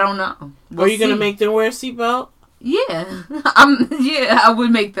 Maybe. I don't know. Are you going to make them wear a seatbelt? Yeah. I would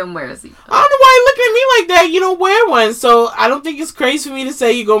make them wear a seatbelt. I don't know why you're looking at me like that. You don't wear one. So I don't think it's crazy for me to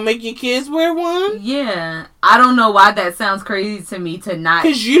say you're going to make your kids wear one. Yeah. I don't know why that sounds crazy to me to not.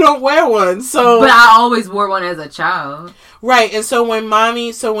 Because you don't wear one. So. But I always wore one as a child. Right. And so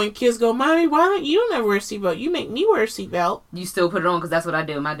when kids go, Mommy, why don't you never wear a seatbelt? You make me wear a seatbelt. You still put it on because that's what I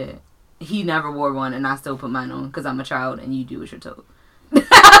did with my dad. He never wore one and I still put mine on because I'm a child and you do what you're told.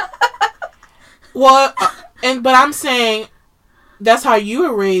 Well, but I'm saying that's how you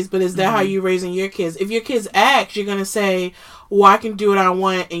were raised, but is that how you're raising your kids? If your kids ask, you're going to say, well, I can do what I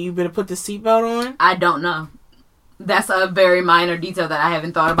want and you better put the seatbelt on? I don't know. That's a very minor detail that I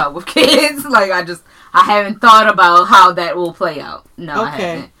haven't thought about with kids. Like, I haven't thought about how that will play out. No, I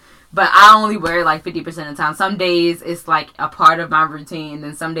haven't. But I only wear it like 50% of the time. Some days it's like a part of my routine,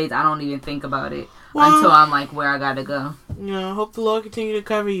 and some days I don't even think about it until I'm like where I gotta go. I hope the Lord continue to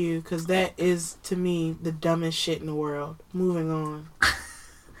cover you, because that is, to me, the dumbest shit in the world. Moving on.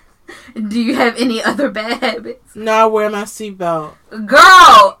 Do you have any other bad habits? No, I wear my seatbelt.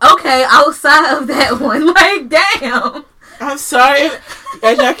 Girl, okay, outside of that one, like, damn. I'm sorry.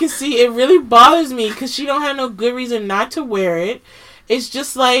 As y'all can see, it really bothers me, because she don't have no good reason not to wear it. It's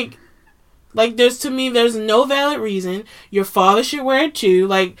just like there's no valid reason. Your father should wear it too.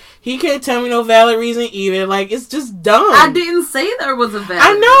 Like, he can't tell me no valid reason either. Like, it's just dumb. I didn't say there was a valid.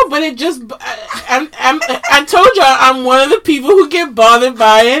 I know, but it just, I told y'all I'm one of the people who get bothered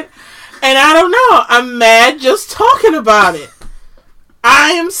by it. And I don't know. I'm mad just talking about it.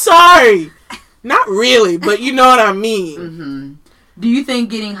 I am sorry. Not really, but you know what I mean. Mm-hmm. Do you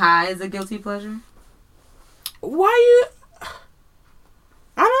think getting high is a guilty pleasure? Why you...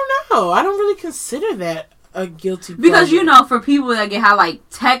 I don't know. I don't really consider that a guilty pleasure. Because, you know, for people that get high, like,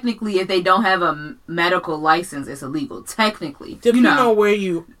 technically, if they don't have a medical license, it's illegal. Technically. Depending on where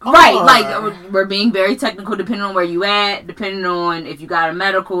you are. Right. Like, we're being very technical, depending on where you at, depending on if you got a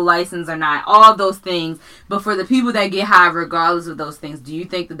medical license or not, all those things. But for the people that get high, regardless of those things, do you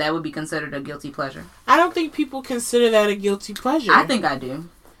think that that would be considered a guilty pleasure? I don't think people consider that a guilty pleasure. I think I do.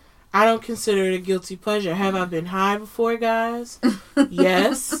 I don't consider it a guilty pleasure. Have I been high before, guys?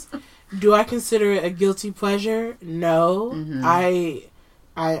 Yes. Do I consider it a guilty pleasure? No. Mm-hmm.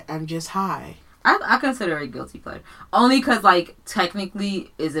 I'm just high. I consider it a guilty pleasure. Only because, like,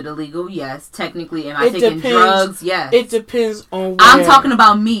 technically, is it illegal? Yes. Technically, am I taking drugs? Yes. It depends on where. I'm talking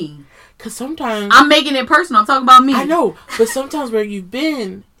about me. Because sometimes... I'm making it personal. I'm talking about me. I know. But sometimes where you've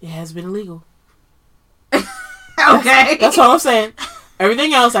been, it has been illegal. Okay. That's all I'm saying.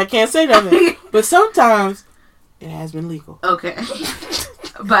 Everything else, I can't say nothing. But sometimes, it has been legal. Okay.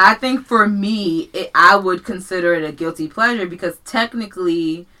 But I think for me, I would consider it a guilty pleasure because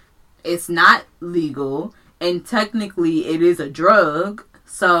technically it's not legal and technically it is a drug.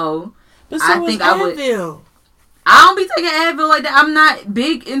 So, I think I would. I don't be taking Advil like that. I'm not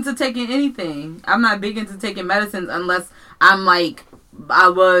big into taking anything. I'm not big into taking medicines unless I'm like, I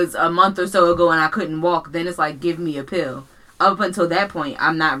was a month or so ago and I couldn't walk. Then it's like, give me a pill. Up until that point,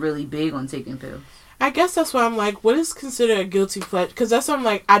 I'm not really big on taking pills. I guess that's why I'm like, what is considered a guilty pleasure? Because that's why I'm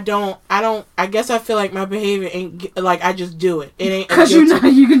like, I guess I feel like my behavior ain't, like, I just do it. It ain't because you know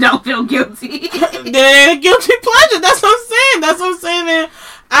you don't feel guilty. Then it ain't a guilty pleasure. That's what I'm saying, man.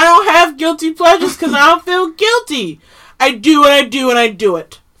 I don't have guilty pleasures because I don't feel guilty. I do what I do and I do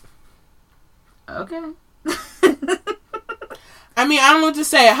it. Okay. I mean, I don't know what to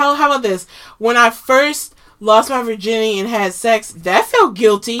say. How about this? When I first lost my virginity and had sex, that felt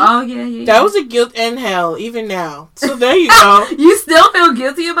guilty. Oh, yeah. That was a guilt and hell, even now. So there you go. You still feel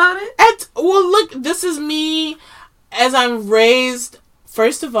guilty about it? Well, look, this is me as I'm raised.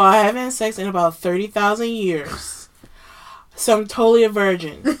 First of all, I haven't had sex in about 30,000 years. So I'm totally a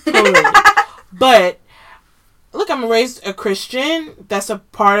virgin. Totally. But, look, I'm raised a Christian. That's a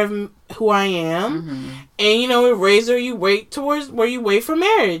part of who I am. Mm-hmm. And, you know, raised where you wait for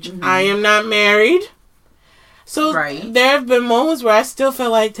marriage. Mm-hmm. I am not married. So there have been moments where I still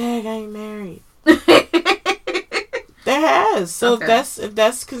feel like, dang, I ain't married. There has. So if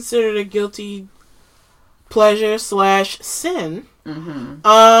that's considered a guilty pleasure / sin, then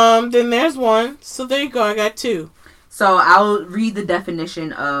there's one. So there you go. I got two. So I'll read the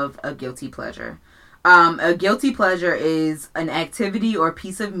definition of a guilty pleasure. A guilty pleasure is an activity or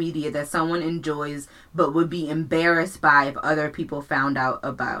piece of media that someone enjoys but would be embarrassed by if other people found out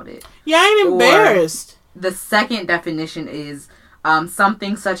about it. Yeah, I ain't embarrassed. The second definition is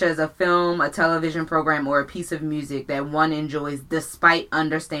something such as a film, a television program, or a piece of music that one enjoys despite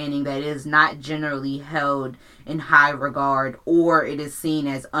understanding that it is not generally held in high regard or it is seen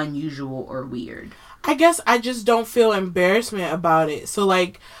as unusual or weird. I guess I just don't feel embarrassment about it. So,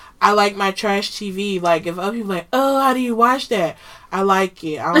 like, I like my trash TV. Like, if other people are like, oh, how do you watch that? I like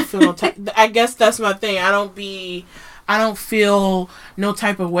it. I don't feel no type... I guess that's my thing. I don't feel no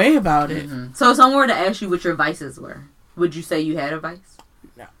type of way about it. Mm-hmm. So if someone were to ask you what your vices were, would you say you had a vice?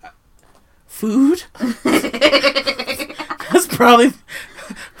 Food? That's probably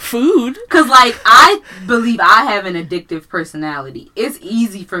food. Because, like, I believe I have an addictive personality. It's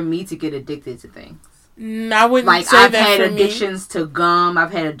easy for me to get addicted to things. I wouldn't say that for me. I've had addictions to gum.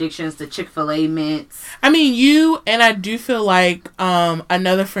 I've had addictions to Chick-fil-A mints. I mean, you and I do feel like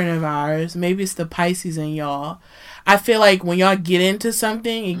another friend of ours, maybe it's the Pisces in y'all, I feel like when y'all get into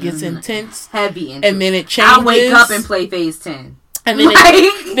something, it gets intense. Heavy into and then it changes. I wake up and play Phase 10. And then,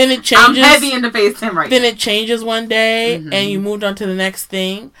 then it changes. I'm heavy into Phase 10 right now. Then it changes one day, and you moved on to the next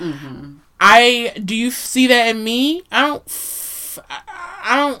thing. Mm-hmm. Do you see that in me? I don't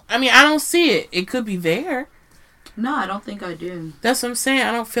see it. It could be there. No, I don't think I do. That's what I'm saying.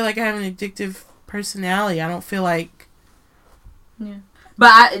 I don't feel like I have an addictive personality. I don't feel like... Yeah.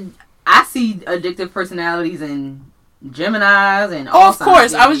 But I see addictive personalities in Geminis and all. Oh, of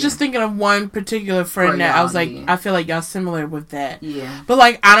course. I was just thinking of one particular friend that I was like, I feel like y'all similar with that. Yeah. But,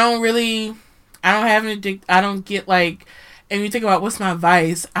 like, I don't have an I don't get, like... And you think about what's my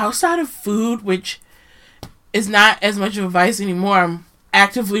vice, outside of food, which is not as much of a vice anymore. I'm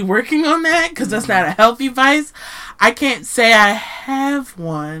actively working on that because that's not a healthy vice. I can't say I have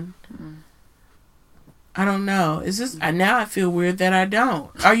one. I don't know. It's just now I feel weird that I don't.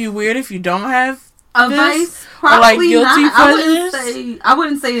 Are you weird if you don't have a vice? Probably or like guilty pleasures? I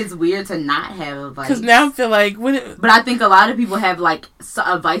wouldn't say it's weird to not have a vice. Because now I feel like, but I think a lot of people have like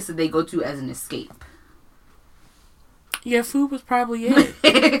a vice that they go to as an escape. Yeah, food was probably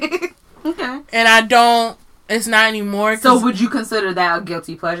it. Okay. And I don't. It's not anymore. So would you consider that a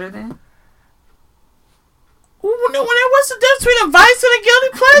guilty pleasure then? What's the difference between a vice and a guilty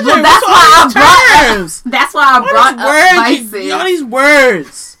pleasure? Well, that's why I brought up vices. All these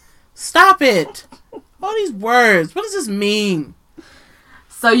words. Stop it. All these words. What does this mean?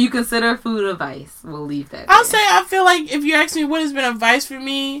 So you consider food a vice? We'll leave that. I'll say I feel like if you ask me what has been a vice for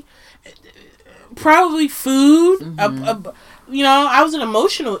me, probably food. Mm-hmm. I was an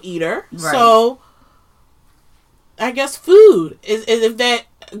emotional eater, right. So I guess food is if that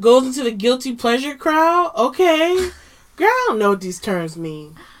goes into the guilty pleasure crowd. Okay, girl, I don't know what these terms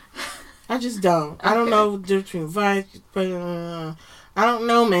mean. I just don't. Okay. I don't know the difference between vice. I don't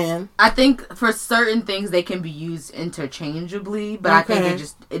know, man. I think for certain things they can be used interchangeably, but I think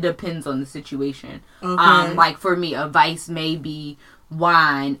it depends on the situation. Okay. Like for me, a vice may be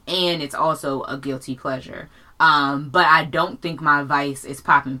wine, and it's also a guilty pleasure. But I don't think my vice is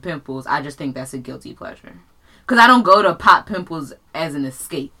popping pimples. I just think that's a guilty pleasure. Because I don't go to pop pimples as an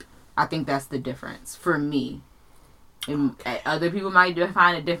escape. I think that's the difference for me. And other people might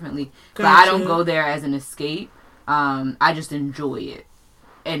define it differently. Gotcha. But I don't go there as an escape. I just enjoy it.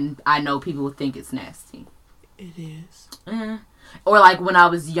 And I know people would think it's nasty. It is. Or like when I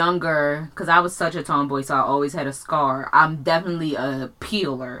was younger, because I was such a tomboy, so I always had a scar. I'm definitely a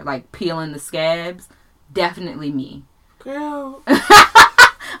peeler. Like peeling the scabs. Definitely me. Girl.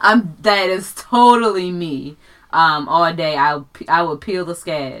 That is totally me. All day I would peel the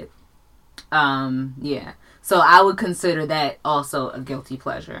scab. Yeah. So I would consider that also a guilty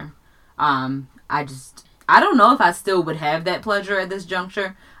pleasure. I don't know if I still would have that pleasure at this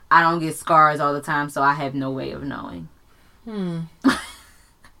juncture. I don't get scars all the time, so I have no way of knowing.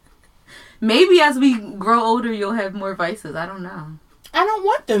 Maybe as we grow older, you'll have more vices. I don't know. I don't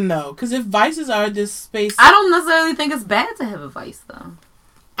want them though, because if vices are this space, I don't necessarily think it's bad to have a vice though.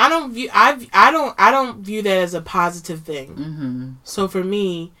 I don't view that as a positive thing. Mm-hmm. So for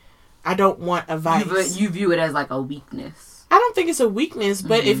me, I don't want a vice. You view it as like a weakness. I don't think it's a weakness,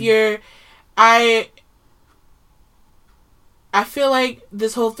 but if you're, I feel like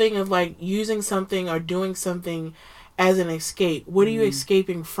this whole thing of like using something or doing something as an escape. What are you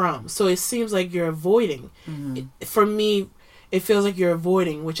escaping from? So it seems like you're avoiding. For me, it feels like you're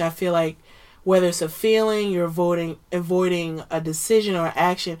avoiding, which I feel like whether it's a feeling, you're avoiding a decision or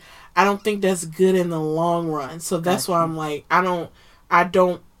action. I don't think that's good in the long run. So that's why I'm like, I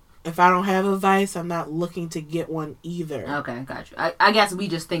don't, if I don't have a vice, I'm not looking to get one either. Okay, got you. I guess we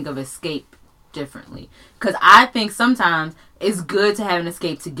just think of escape differently. Because I think sometimes it's good to have an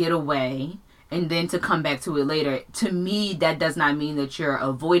escape to get away and then to come back to it later. To me, that does not mean that you're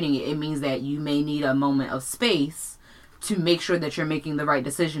avoiding it. It means that you may need a moment of space to make sure that you're making the right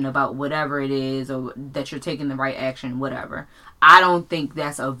decision about whatever it is, or that you're taking the right action, whatever. I don't think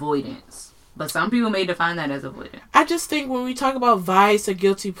that's avoidance. But some people may define that as avoidance. I just think when we talk about vice or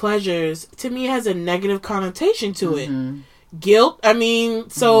guilty pleasures, to me it has a negative connotation to it. Guilt,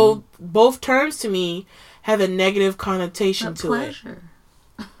 so both terms to me have a negative connotation to pleasure.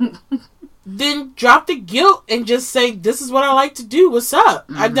 It. Then drop the guilt and just say, this is what I like to do. What's up?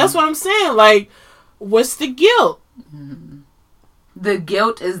 That's what I'm saying. Like, what's the guilt? The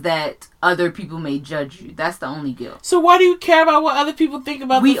guilt is that other people may judge you. That's the only guilt. So why do you care about what other people think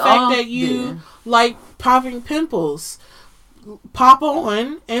about the fact that you like popping pimples? Pop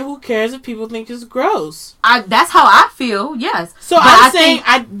on, and who cares if people think it's gross? That's how I feel. Yes. So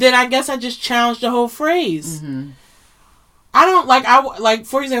I guess I just challenged the whole phrase. I don't like.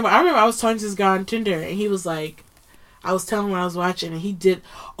 For example, I remember I was talking to this guy on Tinder, and he was like, I was telling him what I was watching, and he did.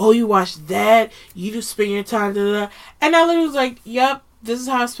 Oh, you watch that? You just spend your time, da, da, da. And I literally was like, "Yep, this is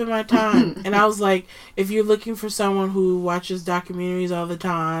how I spend my time." And I was like, "If you're looking for someone who watches documentaries all the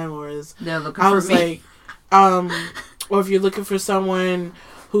time, or is," they're looking for me. Or if you're looking for someone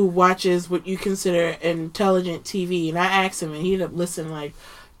who watches what you consider intelligent TV. And I asked him, and he ended up listening like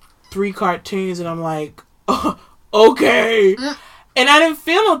 3 cartoons, and I'm like, oh, okay. And I didn't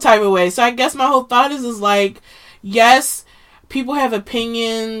feel no type of way. So I guess my whole thought is like, yes, people have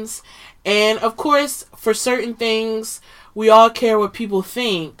opinions. And of course, for certain things, we all care what people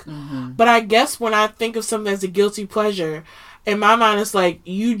think. But I guess when I think of something as a guilty pleasure, in my mind, it's like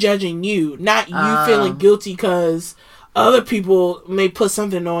you judging you, not you feeling guilty because other people may put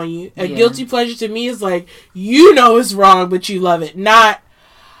something on you. A guilty pleasure to me is like, you know it's wrong, but you love it. Not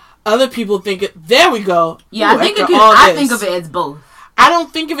other people think it. There we go. Yeah, I think of it as both. I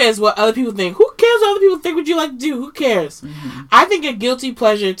don't think of it as what other people think. Who cares what other people think? What you like to do? Who cares? I think a guilty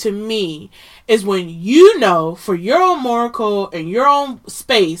pleasure to me is when you know for your own moral code and your own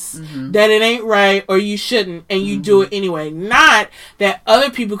space that it ain't right or you shouldn't, and you do it anyway. Not that other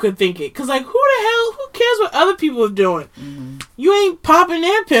people could think it. Because, like, who cares what other people are doing? You ain't popping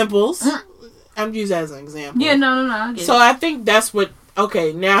their pimples. I'm using that as an example. Yeah, no. I get so I think that's what.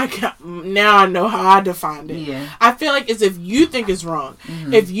 Okay, now I know how I defined it. Yeah. I feel like it's if you think it's wrong.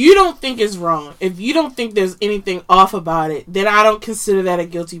 If you don't think it's wrong, if you don't think there's anything off about it, then I don't consider that a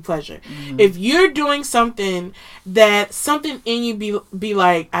guilty pleasure. If you're doing something that something in you be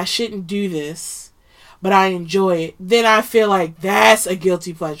like, I shouldn't do this, but I enjoy it, then I feel like that's a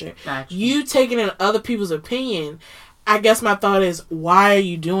guilty pleasure. Gotcha. You taking in other people's opinion, I guess my thought is, why are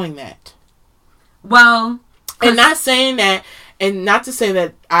you doing that? Well, and not saying that. And not to say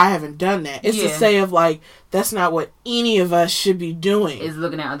that I haven't done that. It's to say of, like, that's not what any of us should be doing. Is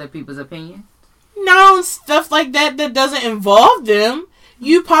looking at other people's opinion? No, stuff like that doesn't involve them.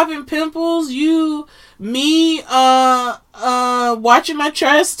 You popping pimples, me watching my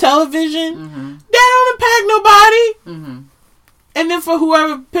trash television. That don't impact nobody. And then for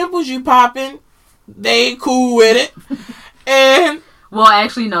whoever pimples you popping, they cool with it. And... Well,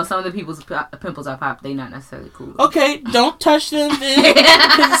 actually, no. Some of the people's pimples I pop, they not necessarily cool. Okay, don't touch them then.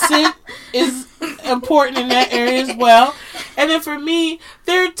 Consent is important in that area as well. And then for me,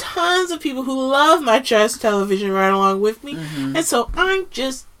 there are tons of people who love my trash television right along with me. And so I'm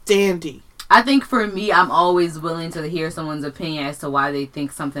just dandy. I think for me, I'm always willing to hear someone's opinion as to why they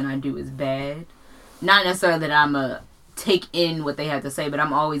think something I do is bad. Not necessarily that I'm a take in what they have to say, but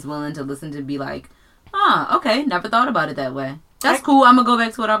I'm always willing to listen to be like, okay, never thought about it that way. That's cool. I'm going to go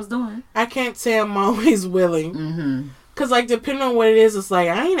back to what I was doing. I can't say I'm always willing. Because, like, depending on what it is, it's like,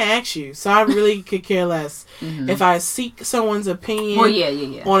 I ain't asked you. So I really could care less. If I seek someone's opinion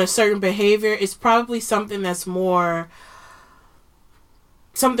on a certain behavior, it's probably something that's more...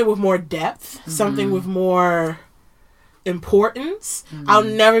 Something with more depth. Something with more importance. I'll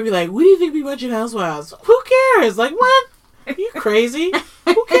never be like, what do you think we watching Housewives? Who cares? Like, what? Are you crazy?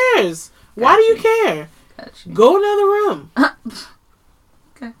 Who cares? Why do you care? Go another room.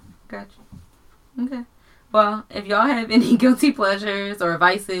 Okay, gotcha. Okay. Well, if y'all have any guilty pleasures or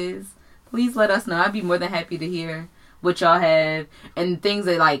vices, please let us know. I'd be more than happy to hear what y'all have and things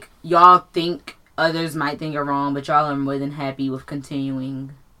that, like, y'all think others might think are wrong, but y'all are more than happy with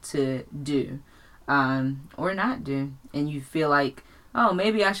continuing to do or not do. And you feel like, oh,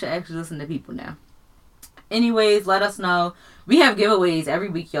 maybe I should actually listen to people now. Anyways, let us know. We have giveaways every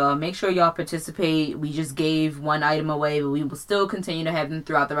week, y'all. Make sure y'all participate. We just gave one item away, but we will still continue to have them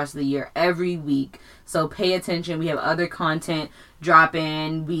throughout the rest of the year every week. So pay attention. We have other content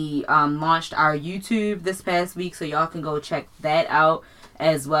dropping. We launched our YouTube this past week, so y'all can go check that out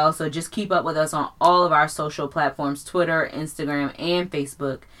as well. So just keep up with us on all of our social platforms, Twitter, Instagram, and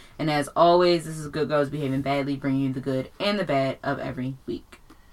Facebook. And as always, this is Good Girls Behaving Badly, bringing you the good and the bad of every week.